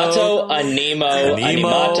 Amato, animo,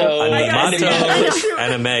 animato,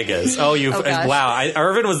 animagus. Oh, you! Oh, gosh. Wow!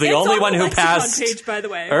 Irvin was the only one who passed. Page, by the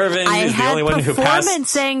way. Irvin I is the had only one who passed.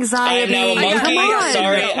 performance I anxiety. am now a Come monkey. on.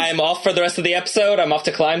 Sorry, I'm off for the rest of the episode. I'm off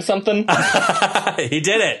to climb something. He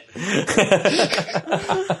did it.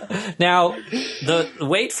 Now, the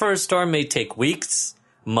wait for a storm may take weeks,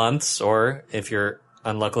 months, or if you're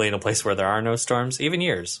unluckily in a place where there are no storms, even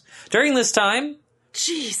years. During this time,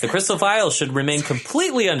 Jeez. the crystal vial should remain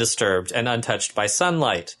completely undisturbed and untouched by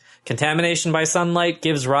sunlight. Contamination by sunlight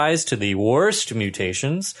gives rise to the worst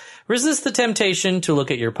mutations. Resist the temptation to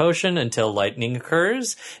look at your potion until lightning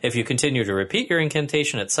occurs. If you continue to repeat your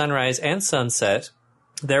incantation at sunrise and sunset,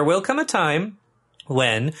 there will come a time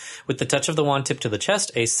when, with the touch of the wand tipped to the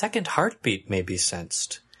chest, a second heartbeat may be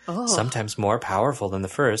sensed. Oh. Sometimes more powerful than the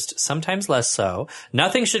first, sometimes less so.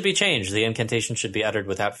 Nothing should be changed. The incantation should be uttered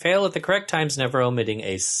without fail at the correct times, never omitting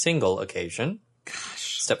a single occasion.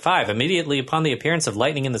 Gosh. Step 5. Immediately upon the appearance of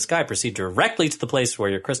lightning in the sky, proceed directly to the place where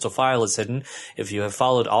your crystal phial is hidden. If you have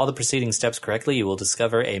followed all the preceding steps correctly, you will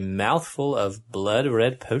discover a mouthful of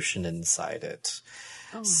blood-red potion inside it.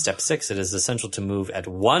 Oh. Step 6. It is essential to move at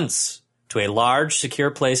once to a large,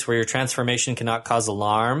 secure place where your transformation cannot cause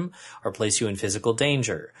alarm or place you in physical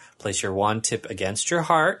danger. Place your wand tip against your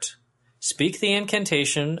heart. Speak the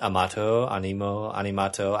incantation, Amato, Animo,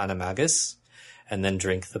 Animato, Animagus, and then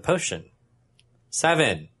drink the potion.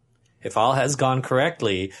 7. If all has gone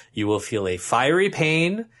correctly, you will feel a fiery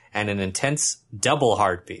pain and an intense double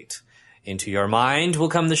heartbeat. Into your mind will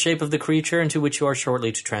come the shape of the creature into which you are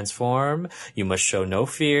shortly to transform. You must show no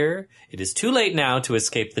fear. It is too late now to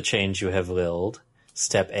escape the change you have willed.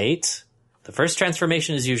 Step 8. The first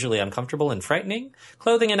transformation is usually uncomfortable and frightening.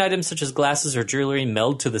 Clothing and items such as glasses or jewelry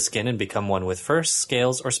meld to the skin and become one with fur,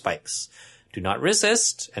 scales, or spikes. Do not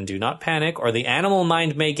resist and do not panic, or the animal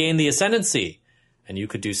mind may gain the ascendancy, and you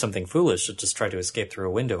could do something foolish such as try to escape through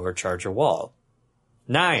a window or charge a wall.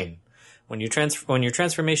 9. When your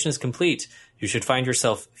transformation is complete, you should find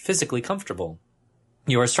yourself physically comfortable.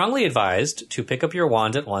 You are strongly advised to pick up your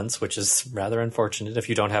wand at once, which is rather unfortunate if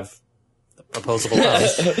you don't have opposable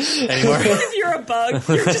thumbs anymore. If you're a bug,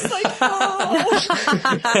 you're just like,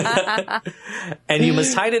 oh. And you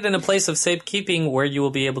must hide it in a place of safekeeping where you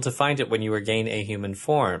will be able to find it when you regain a human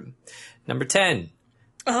form. Number 10.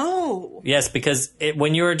 Oh. Yes, because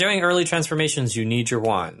when you are doing early transformations, you need your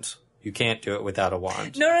wand. You can't do it without a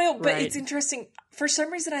wand. No, but It's interesting. For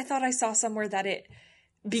some reason, I thought I saw somewhere that it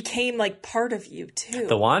became like part of you too.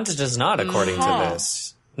 The wand does not, according to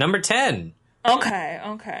this. Number 10.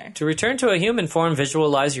 Okay. To return to a human form,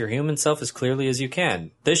 visualize your human self as clearly as you can.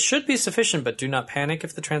 This should be sufficient, but do not panic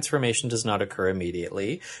if the transformation does not occur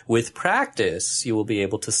immediately. With practice, you will be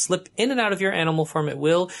able to slip in and out of your animal form at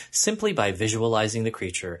will simply by visualizing the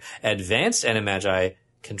creature. Advanced Animagi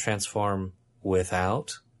can transform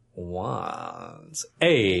without wands.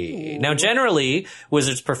 Now, generally,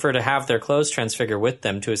 wizards prefer to have their clothes transfigure with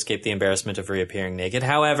them to escape the embarrassment of reappearing naked.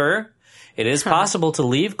 However, it is possible to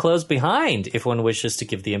leave clothes behind if one wishes to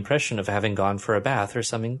give the impression of having gone for a bath or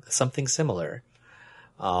something similar.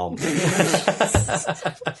 When do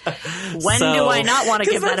I not want to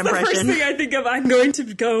give that impression? The first thing I think of, I'm going to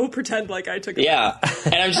go pretend like I took a bath.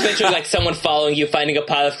 And I'm just picturing like someone following you, finding a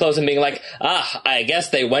pile of clothes and being like, I guess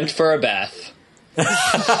they went for a bath.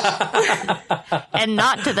 And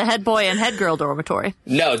not to the head boy and head girl dormitory.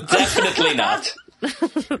 No, definitely not.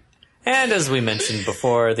 And as we mentioned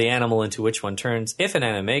before, the animal into which one turns, if an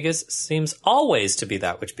animagus, seems always to be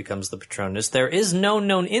that which becomes the Patronus. There is no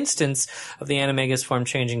known instance of the animagus form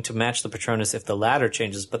changing to match the Patronus if the latter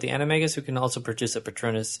changes, but the animagus who can also produce a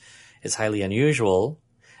Patronus is highly unusual,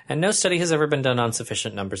 and no study has ever been done on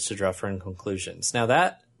sufficient numbers to draw firm conclusions. Now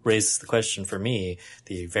that raises the question for me,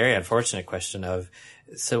 the very unfortunate question of,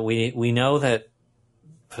 so we know that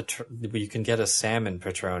you can get a salmon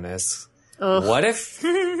Patronus. Ugh. What if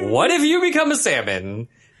you become a salmon?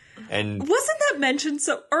 And wasn't that mentioned?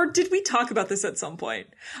 Or did we talk about this at some point?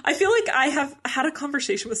 I feel like I have had a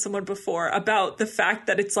conversation with someone before about the fact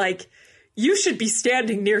that it's like, you should be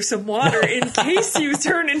standing near some water in case you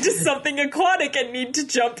turn into something aquatic and need to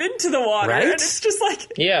jump into the water. Right? And it's just like,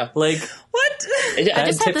 like what? I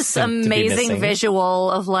just had this amazing visual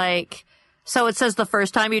of like, so it says the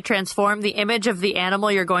first time you transform, the image of the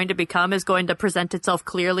animal you're going to become is going to present itself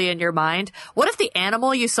clearly in your mind. What if the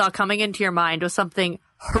animal you saw coming into your mind was something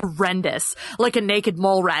horrendous, like a naked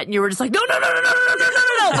mole rat, and you were just like, no,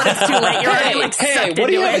 but it's too late. You're already like hey, what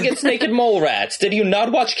do you have against naked mole rats? Did you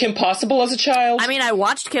not watch Kim Possible as a child? I mean, I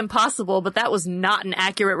watched Kim Possible, but that was not an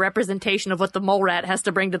accurate representation of what the mole rat has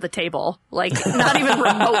to bring to the table. Like, not even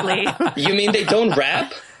remotely. You mean they don't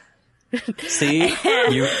rap? See,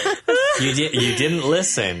 you didn't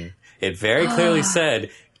listen. It very clearly said,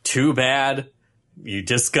 too bad, You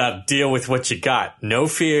just got to deal with what you got. No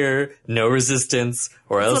fear, no resistance,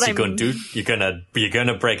 or else you're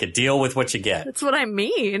gonna break a deal with what you get. That's what I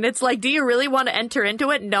mean. It's like, do you really want to enter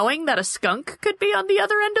into it knowing that a skunk could be on the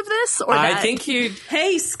other end of this? Or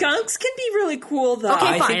Hey, skunks can be really cool, though.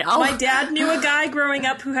 Okay, fine. My dad knew a guy growing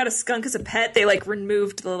up who had a skunk as a pet. They,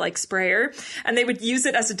 removed the, sprayer, and they would use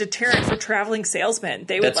it as a deterrent for traveling salesmen.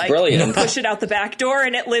 They would, brilliant. push it out the back door,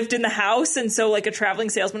 and it lived in the house, and so, a traveling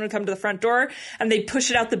salesman would come to the front door, and they'd push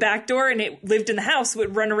it out the back door, and it lived in the house,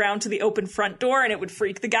 would run around to the open front door, and it would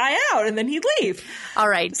freak the guy out, and then he'd leave. All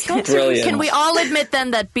right. Brilliant. Can we all admit,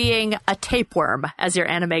 then, that being a tapeworm as your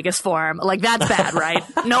animagus form, that's bad, right?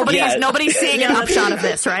 Nobody's seeing an upshot of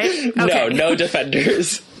this, right? Okay. No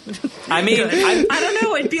defenders. I mean, I don't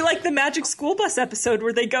know. It'd be like the Magic School Bus episode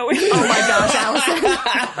where they go in. Oh my gosh, Allison.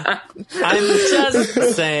 I'm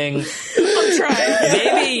just saying. I'm trying.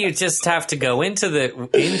 Maybe you just have to go into it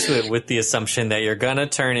with the assumption that you're gonna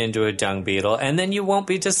turn into a dung beetle, and then you won't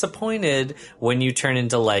be disappointed when you turn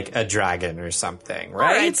into a dragon or something, right?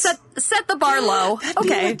 All right, set the bar low.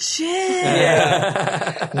 Okay.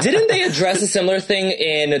 Didn't they address a similar thing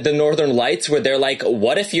in the Northern Lights where they're like,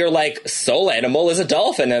 what if your soul animal is a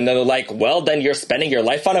dolphin? And they're like, well, then you're spending your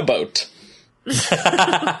life on a boat.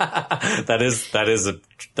 That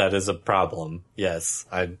is a problem. Yes.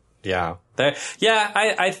 I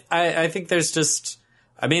think there's just,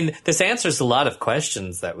 this answers a lot of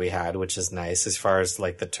questions that we had, which is nice as far as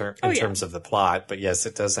terms of the plot. But yes,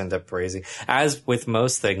 it does end up raising, as with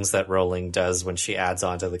most things that Rowling does when she adds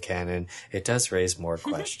onto the canon, it does raise more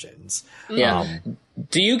questions. Yeah.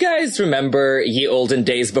 Do you guys remember ye olden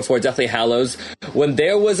days before Deathly Hallows when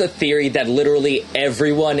there was a theory that literally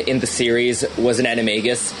everyone in the series was an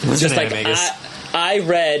animagus? I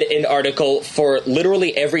read an article for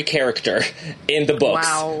literally every character in the books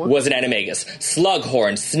was an animagus.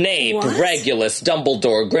 Slughorn, Snape, Regulus,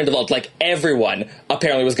 Dumbledore, Grindelwald, everyone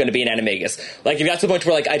apparently was going to be an animagus. It got to the point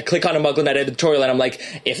where I'd click on a MuggleNet editorial and I'm like,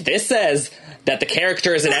 if this says that the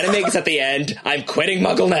character is an animagus at the end, I'm quitting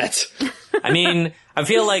MuggleNet. I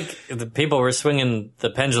feel like the people were swinging the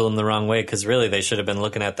pendulum the wrong way because really they should have been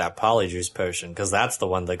looking at that Polyjuice potion because that's the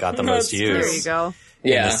one that got the most use. There you go.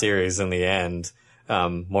 In the series in the end.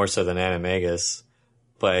 More so than animagus.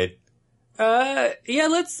 But,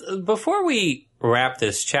 before we wrap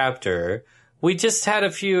this chapter, we just had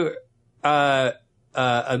a few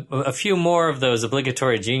more of those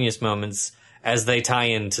obligatory genius moments as they tie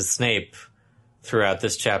into Snape throughout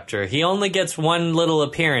this chapter. He only gets one little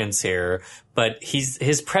appearance here, but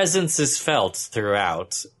his presence is felt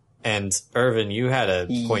throughout. And Irvin, you had a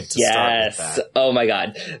point to start with that. Oh my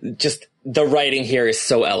god. Just the writing here is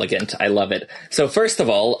so elegant. I love it. So first of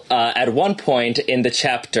all, at one point in the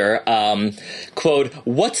chapter, quote,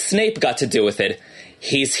 "What's Snape got to do with it?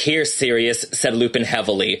 He's here, Sirius," said Lupin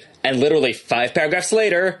heavily. And literally 5 paragraphs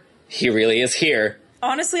later, he really is here.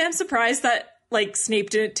 Honestly, I'm surprised that,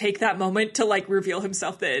 Snape didn't take that moment to, reveal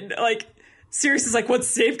himself then. Sirius is like, "What's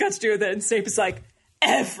Snape got to do with it?" And Snape is like,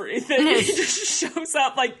 "Everything." He just shows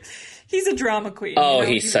up he's a drama queen. Oh,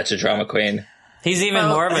 he's such a drama queen. He's even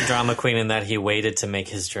more of a drama queen in that he waited to make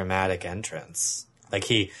his dramatic entrance.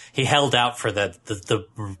 He held out for the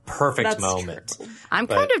perfect moment. True. I'm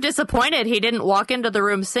kind of disappointed he didn't walk into the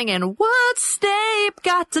room singing, "What's Snape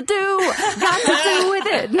got to do with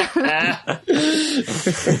it?"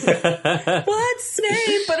 What's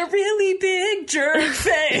Snape but a really big jerk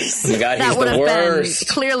face? Oh my god, he's the worst.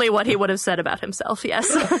 Been clearly what he would have said about himself, yes.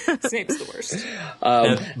 Snape's the worst.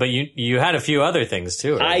 But you had a few other things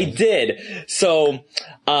too, right? I did. So,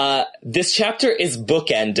 this chapter is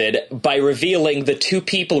bookended by revealing the 2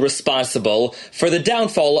 people responsible for the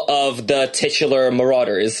downfall of the titular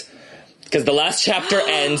Marauders. Because the last chapter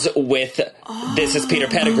ends with, "This is Peter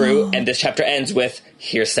Pettigrew," and this chapter ends with,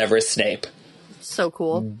 "Here's Severus Snape." So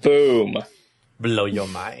cool. Boom. Blow your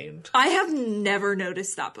mind. I have never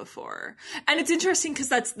noticed that before. And it's interesting because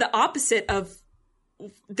that's the opposite of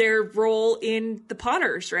their role in the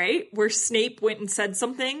Potters, right? Where Snape went and said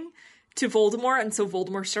something to Voldemort, and so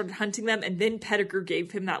Voldemort started hunting them, and then Pettigrew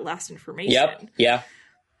gave him that last information. Yep, yeah.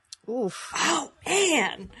 Oof. Oh,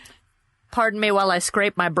 man. Pardon me while I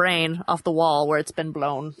scrape my brain off the wall where it's been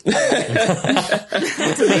blown.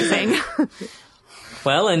 It's amazing.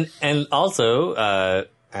 Well, and also,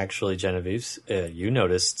 actually, Genevieve, you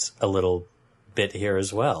noticed a little bit here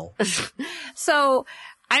as well. So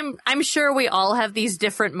I'm sure we all have these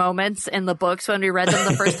different moments in the books when we read them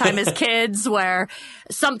the first time as kids where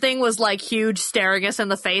something was huge staring us in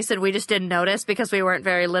the face and we just didn't notice because we weren't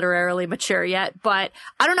very literarily mature yet. But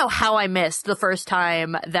I don't know how I missed the first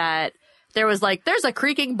time that there was like, there's a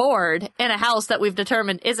creaking board in a house that we've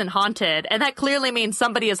determined isn't haunted. And that clearly means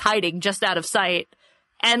somebody is hiding just out of sight.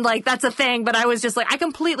 And like, that's a thing, but I was just like, I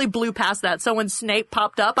completely blew past that. So when Snape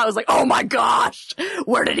popped up, I was like, oh my gosh,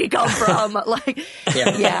 where did he come from? Like,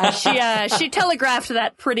 she telegraphed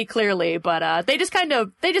that pretty clearly, but, they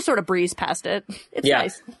just sort of breezed past it. It's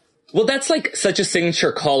nice. Well, that's like such a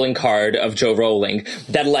signature calling card of Joe Rowling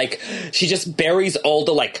that like she just buries all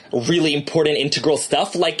the like really important integral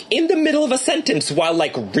stuff like in the middle of a sentence while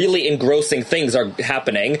like really engrossing things are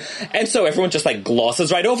happening. And so everyone just like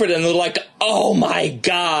glosses right over it and they're like, oh my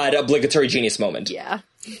God, obligatory genius moment. Yeah.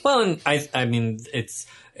 Well, and I mean, it's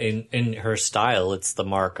in her style, it's the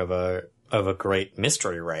mark of a great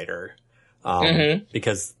mystery writer.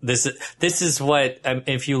 Because this is what,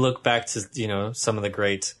 if you look back to, you know, some of the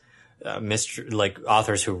great mystery, like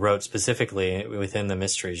authors who wrote specifically within the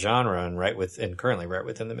mystery genre and currently write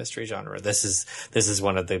within the mystery genre. This is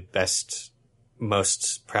one of the best,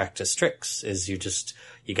 most practiced tricks is you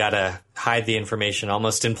gotta hide the information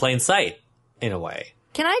almost in plain sight in a way.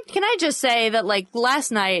 Can I just say that like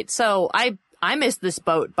last night, so I missed this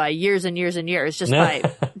boat by years and years and years just by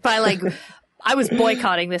like, I was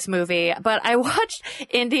boycotting this movie, but I watched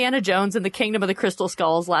Indiana Jones and the Kingdom of the Crystal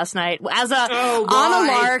Skulls last night as on a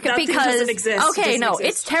lark that because doesn't exist. Okay, no, exist.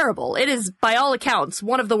 It's terrible. It is by all accounts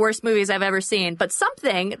one of the worst movies I've ever seen. But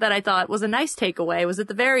something that I thought was a nice takeaway was at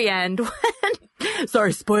the very end when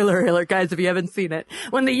sorry, spoiler alert, guys, if you haven't seen it,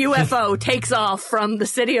 when the UFO takes off from the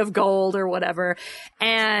City of Gold or whatever,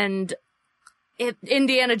 and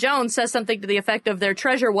Indiana Jones says something to the effect of their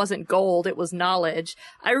treasure wasn't gold, it was knowledge.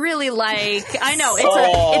 I really like, I know,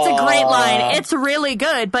 it's a great line. It's really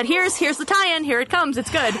good, but here's the tie-in. Here it comes. It's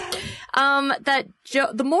good.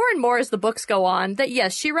 The more and more as the books go on, that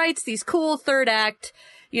yes, she writes these cool third act,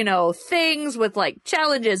 you know, things with like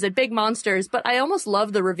challenges and big monsters, but I almost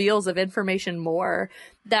love the reveals of information more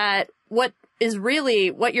that what is really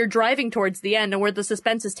what you're driving towards the end and where the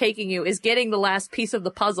suspense is taking you is getting the last piece of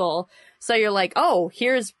the puzzle. So you're like, oh,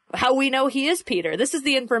 here's how we know he is Peter. This is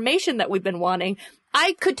the information that we've been wanting.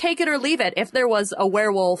 I could take it or leave it if there was a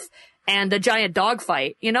werewolf and a giant dog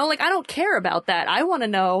fight. You know, like I don't care about that. I want to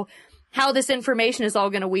know how this information is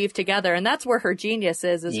all going to weave together. And that's where her genius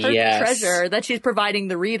is her treasure that she's providing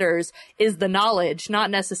the readers is the knowledge,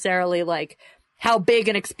 not necessarily like how big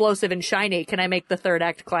and explosive and shiny can I make the third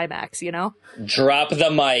act climax, you know? Drop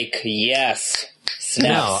the mic. Yes. Snaps.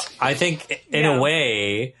 No, I think in a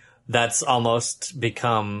way that's almost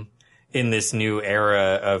become in this new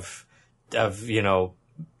era of, you know,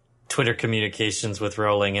 Twitter communications with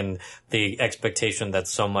Rowling and the expectation that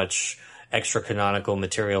so much extra canonical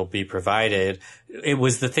material be provided. It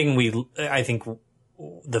was the thing I think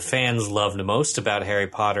the fans loved most about Harry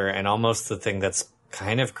Potter and almost the thing that's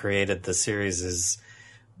kind of created the series'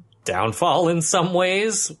 downfall in some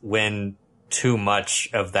ways when too much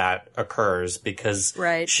of that occurs because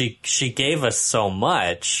she gave us so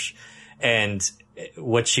much and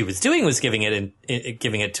what she was doing was giving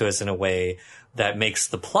it to us in a way that makes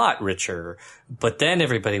the plot richer. But then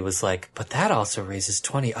everybody was like, but that also raises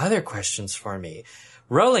 20 other questions for me.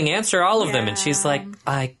 Rowling, answer all of them. And she's like,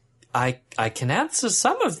 I can answer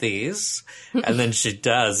some of these. And then she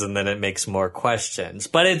does, and then it makes more questions.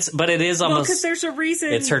 But it is almost, because there's a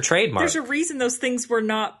reason. It's her trademark. There's a reason those things were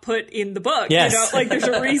not put in the book. Yes. You know, like there's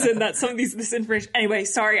a reason that some of this information. Anyway,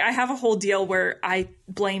 sorry, I have a whole deal where I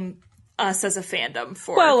blame us as a fandom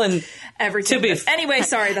for everything. Anyway,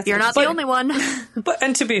 sorry, that's you're not the only one.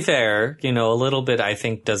 And to be fair, you know, a little bit I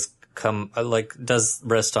think does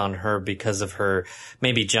rest on her because of her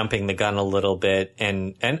maybe jumping the gun a little bit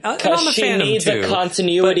and because she needs a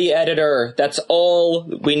continuity editor. That's all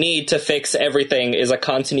we need to fix everything is a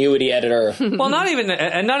continuity editor. Well, not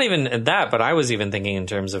even that, but I was even thinking in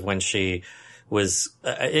terms of when she was,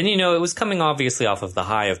 and you know, it was coming obviously off of the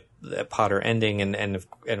high of the Potter ending and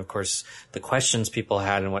of course the questions people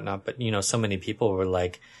had and whatnot. But you know, so many people were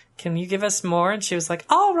like, "Can you give us more?" And she was like,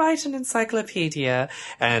 "I'll write an encyclopedia."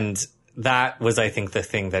 And that was, I think, the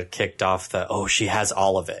thing that kicked off she has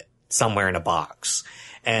all of it somewhere in a box,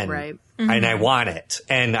 and and I want it.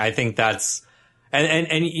 And I think that's.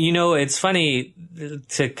 And you know, it's funny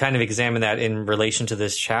to kind of examine that in relation to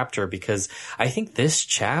this chapter, because I think this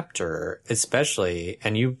chapter, especially,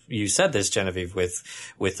 and you said this, Genevieve,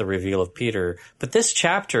 with the reveal of Peter, but this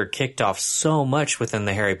chapter kicked off so much within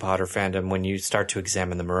the Harry Potter fandom when you start to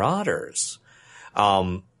examine the Marauders.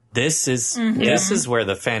 This is where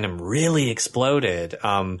the fandom really exploded.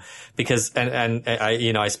 Because, and I,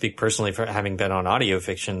 you know, I speak personally for having been on audio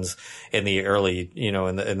fictions in the early, you know,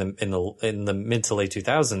 in the mid to late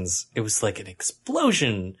 2000s. It was like an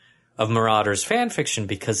explosion Marauder's fan fiction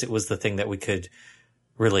because it was the thing that we could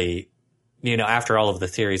really, after all of the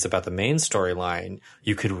theories about the main storyline,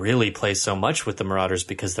 you could really play so much with the Marauders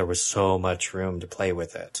because there was so much room to play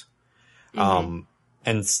with it.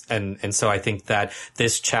 And so I think that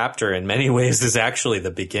this chapter in many ways is actually the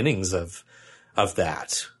beginnings of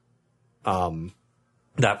that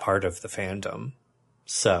part of the fandom.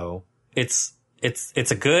 So it's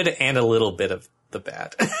a good and a little bit of the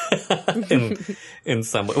bad in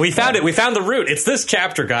some way. We found it. We found the root. It's this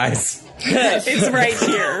chapter, guys. It's right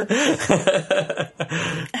here.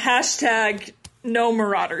 Hashtag no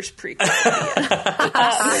Marauders prequel.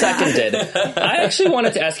 Seconded. I actually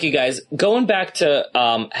wanted to ask you guys, going back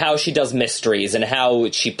to how she does mysteries and how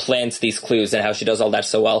she plants these clues and how she does all that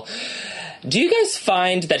so well, do you guys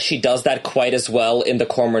find that she does that quite as well in the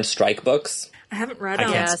Cormoran Strike books? I haven't read I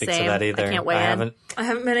them. can't speak to that either. I can't weigh in. I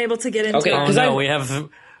haven't been able to get into Okay, it. Oh no, we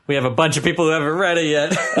have a bunch of people who haven't read it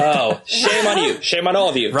yet. Oh, shame on you. Shame on all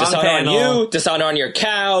of you. Wrong dishonor panel. on you, dishonor on your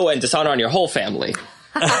cow, and dishonor on your whole family.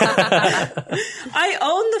 I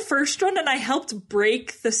own the first one, and I helped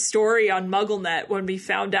break the story on MuggleNet when we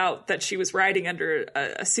found out that she was writing under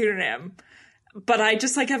a pseudonym. But I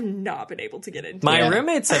just have not been able to get into it. My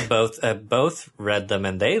roommates have both read them,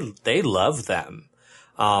 and they love them.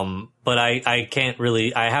 But I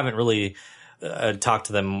haven't really talked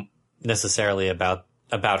to them necessarily about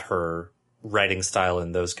her writing style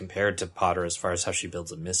and those compared to Potter as far as how she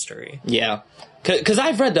builds a mystery. Yeah. Because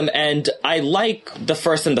I've read them, and I like the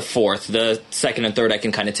first and the fourth. The second and third I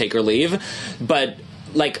can kind of take or leave. But,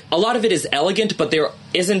 a lot of it is elegant, but there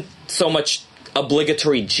isn't so much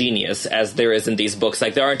obligatory genius as there is in these books.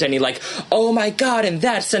 There aren't any oh my god, and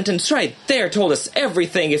that sentence right there told us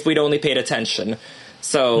everything if we'd only paid attention.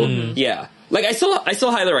 So, yeah. I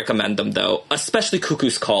still highly recommend them, though, especially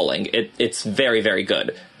Cuckoo's Calling. It's very, very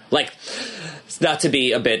good. Not to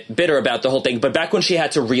be a bit bitter about the whole thing, but back when she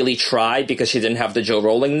had to really try because she didn't have the Joe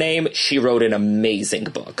Rowling name, she wrote an amazing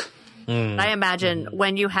book. I imagine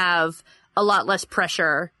when you have a lot less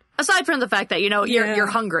pressure, aside from the fact that, you're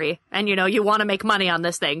hungry and, you want to make money on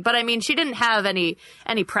this thing. But I mean, she didn't have any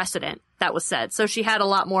precedent that was set. So she had a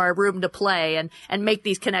lot more room to play and make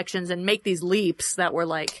these connections and make these leaps that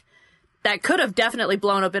were that could have definitely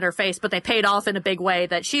blown up in her face, but they paid off in a big way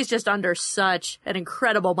that she's just under such an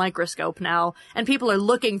incredible microscope now. And people are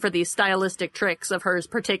looking for these stylistic tricks of hers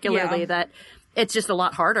particularly that it's just a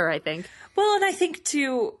lot harder, I think. Well, and I think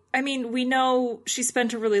too, we know she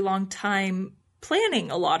spent a really long time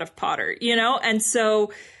planning a lot of Potter, and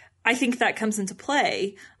so I think that comes into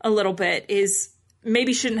play a little bit is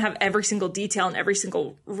maybe shouldn't have every single detail and every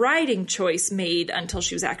single writing choice made until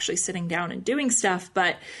she was actually sitting down and doing stuff.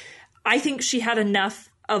 But I think she had enough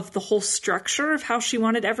of the whole structure of how she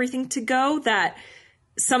wanted everything to go that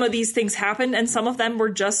some of these things happened and some of them were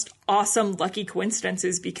just awesome, lucky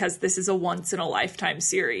coincidences because this is a once in a lifetime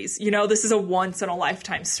series. This is a once in a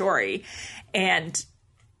lifetime story. And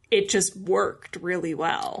it just worked really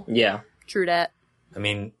well. Yeah. True that.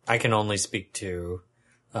 I can only speak to,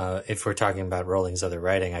 if we're talking about Rowling's other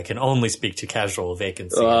writing, I can only speak to Casual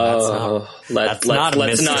Vacancy. Let's not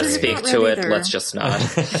speak to it. Let's just not.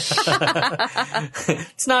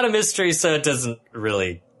 It's not a mystery, so it doesn't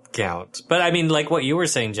really count. But what you were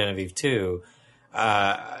saying, Genevieve, too,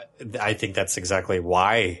 I think that's exactly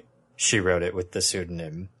why she wrote it with the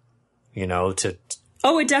pseudonym, to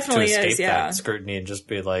Oh, it definitely to escape is, yeah. that scrutiny and just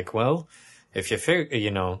be well, if you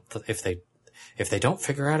figure, if they don't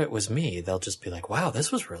figure out it was me, they'll just be wow,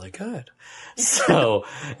 this was really good. So,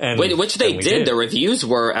 which they did. The reviews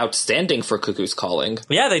were outstanding for Cuckoo's Calling.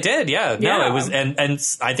 Yeah, they did. Yeah, no, it was, and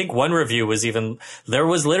I think one review was there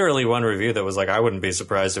was literally one review that was I wouldn't be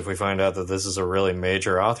surprised if we find out that this is a really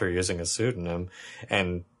major author using a pseudonym,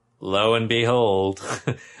 and lo and behold,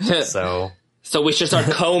 So we should start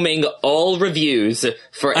combing all reviews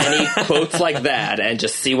for any quotes like that and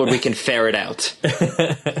just see what we can ferret out.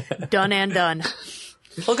 Done and done.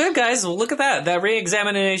 Well, good, guys. Well, look at that. That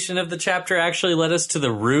re-examination of the chapter actually led us to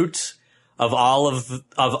the root of all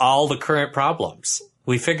the current problems.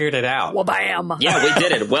 We figured it out. Well, bam. Yeah, we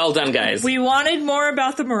did it. Well done, guys. We wanted more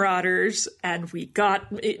about the Marauders, and we got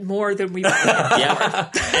it more than we wanted.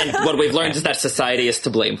 Yeah. And what we've learned is that society is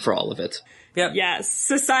to blame for all of it. Yep. Yes,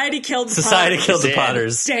 society killed the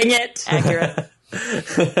Potters. Dang it. Accurate.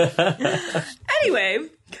 Anyway,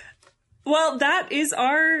 well, that is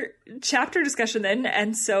our chapter discussion then.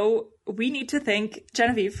 And so we need to thank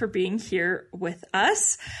Genevieve for being here with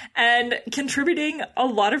us and contributing a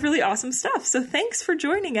lot of really awesome stuff. So thanks for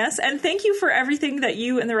joining us. And thank you for everything that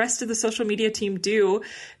you and the rest of the social media team do,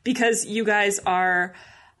 because you guys are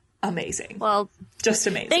amazing. Well, just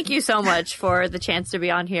amazing. thank you so much for the chance to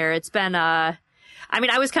be on here. It's been, I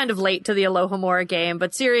was kind of late to the Alohomora game,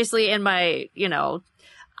 but seriously, in my,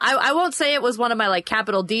 I won't say it was one of my,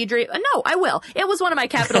 capital D dreams. No, I will. It was one of my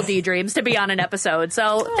capital D dreams to be on an episode.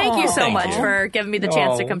 So thank you so much for giving me the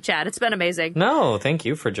chance to come chat. It's been amazing. No, thank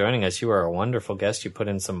you for joining us. You are a wonderful guest. You put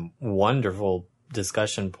in some wonderful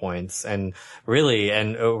discussion points, and really,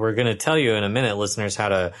 and we're going to tell you in a minute, listeners, how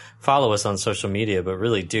to follow us on social media, but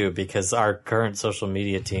really do, because our current social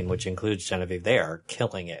media team, which includes Genevieve, they are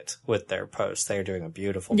killing it with their posts. They are doing a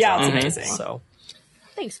beautiful job. Yeah, it's amazing. So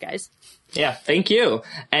Thanks, guys. Yeah, thank you.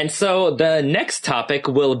 And so the next topic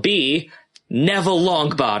will be Neville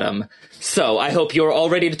Longbottom. So I hope you're all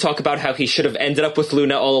ready to talk about how he should have ended up with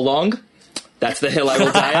Luna all along. That's the hill I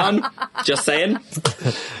will die on. Just saying.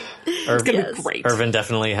 It's going to be great. Irvin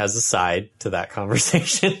definitely has a side to that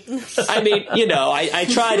conversation. I mean, I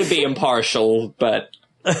try to be impartial, but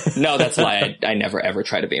no, that's why I never ever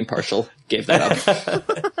try to be impartial. Gave that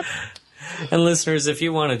up. And listeners, if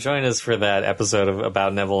you want to join us for that episode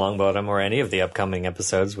about Neville Longbottom, or any of the upcoming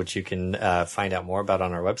episodes, which you can find out more about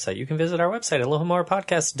on our website, you can visit our website at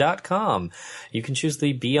alohomorapodcast.com. You can choose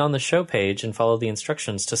the Be on the Show page and follow the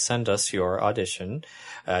instructions to send us your audition.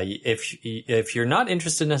 If you're not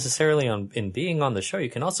interested necessarily in being on the show, you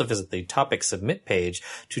can also visit the Topic Submit page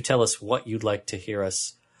to tell us what you'd like to hear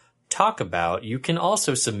us talk about. You can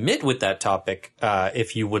also submit with that topic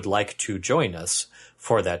if you would like to join us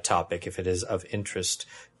for that topic, if it is of interest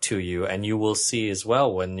to you. And you will see as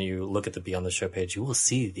well, when you look at the Be on the Show page, you will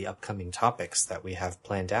see the upcoming topics that we have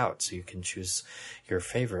planned out, so you can choose your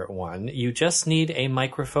favorite one. You just need a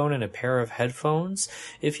microphone and a pair of headphones.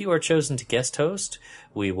 If you are chosen to guest host,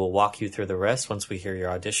 we will walk you through the rest. Once we hear your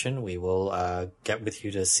audition, we will get with you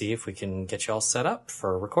to see if we can get you all set up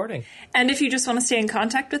for recording. And if you just want to stay in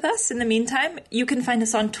contact with us in the meantime, you can find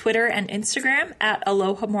us on Twitter and Instagram at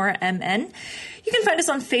AlohomoraMN. You can find us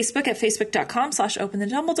on Facebook at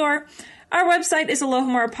facebook.com/openthedumbledore. Our website is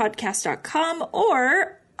alohomorapodcast.com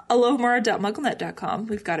or alohomora.mugglenet.com.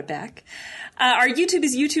 We've got it back. Our YouTube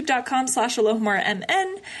is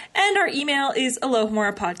youtube.com/AlohomoraMN, and our email is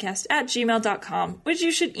alohomorapodcast@gmail.com, which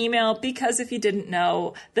you should email, because if you didn't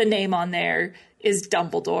know, the name on there is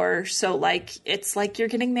Dumbledore. So, it's like you're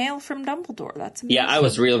getting mail from Dumbledore. That's amazing. Yeah, I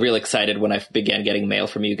was real excited when I began getting mail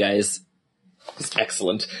from you guys. It's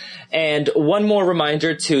excellent. And one more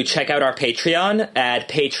reminder to check out our Patreon at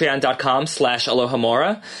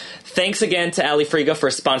patreon.com/Alohomora. Thanks again to Ali Friga for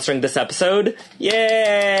sponsoring this episode.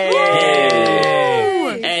 Yay!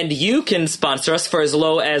 Yay! And you can sponsor us for as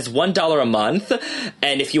low as $1 a month.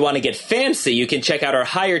 And if you want to get fancy, you can check out our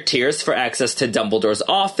higher tiers for access to Dumbledore's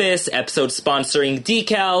office, episode sponsoring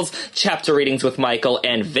decals, chapter readings with Michael,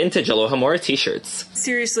 and vintage Alohomora t-shirts.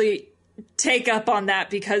 Seriously, take up on that,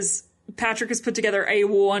 because Patrick has put together a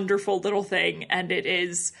wonderful little thing, and it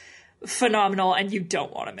is phenomenal, and you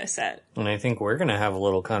don't want to miss it. And I think we're going to have a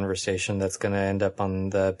little conversation that's going to end up on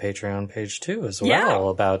the Patreon page too, as well,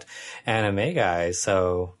 about Animagi.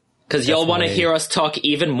 So, because y'all want to hear us talk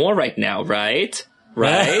even more right now, right?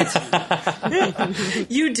 Right?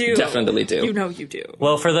 You do. Definitely do. You know you do.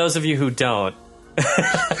 Well, for those of you who don't,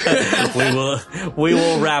 we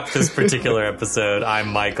will wrap this particular episode. I'm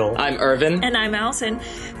Michael. I'm Irvin. And I'm Allison.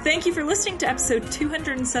 Thank you for listening to episode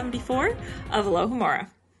 274 of Alohomora.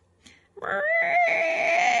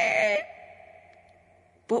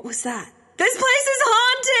 What was that? This place is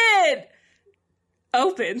haunted!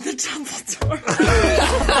 Open the Dumbledore.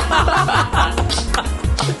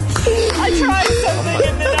 I tried something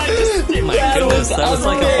and then I just didn't. Oh my goodness, that was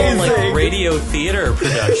like a whole radio theater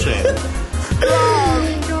production. Oh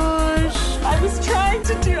my gosh. I was trying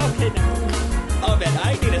to do... Okay, no. Oh man,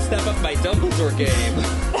 I need to step up my Dumbledore game.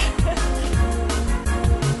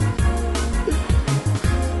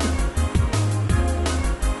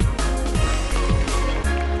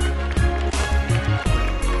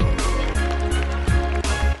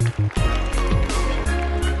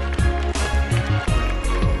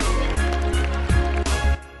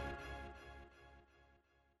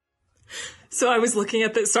 So I was looking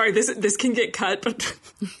at this. Sorry, this can get cut, but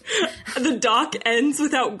the doc ends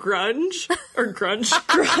without grunge or grunge.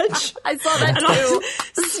 I saw that And too.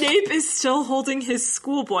 Snape is still holding his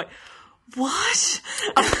schoolboy. What?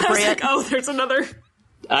 I was like, oh, there's another.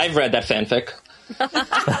 I've read that fanfic.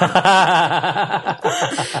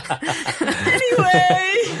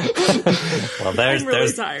 Anyway. Well, I'm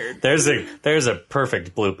really tired. There's a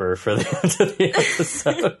perfect blooper for the end of the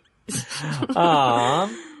episode.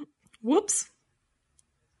 Aww. Whoops.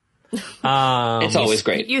 It's always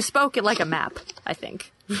great. You spoke it like a map, I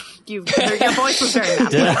think. Your voice was very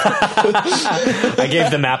map. I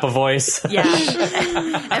gave the map a voice. Yeah.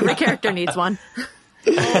 Every character needs one.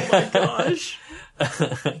 Oh my gosh.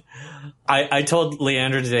 I told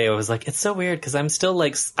Leandra today, I was like, it's so weird because I'm still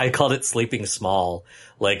like, I called it sleeping small.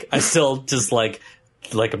 Like, I still just like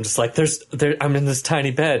I'm just like, I'm in this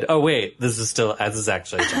tiny bed. Oh wait, this is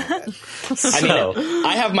actually a giant bed. I mean,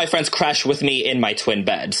 I have my friends crash with me in my twin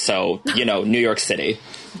bed, so, New York City.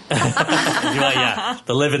 Yeah,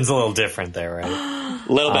 the living's a little different there, right?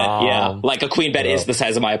 A little bit, yeah. Like a queen bed is the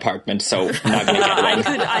size of my apartment, so not gonna get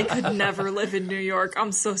one. I could never live in New York.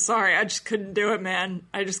 I'm so sorry. I just couldn't do it, man.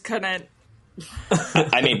 I just couldn't.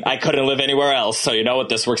 I mean, I couldn't live anywhere else, so you know what?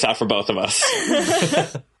 This works out for both of us.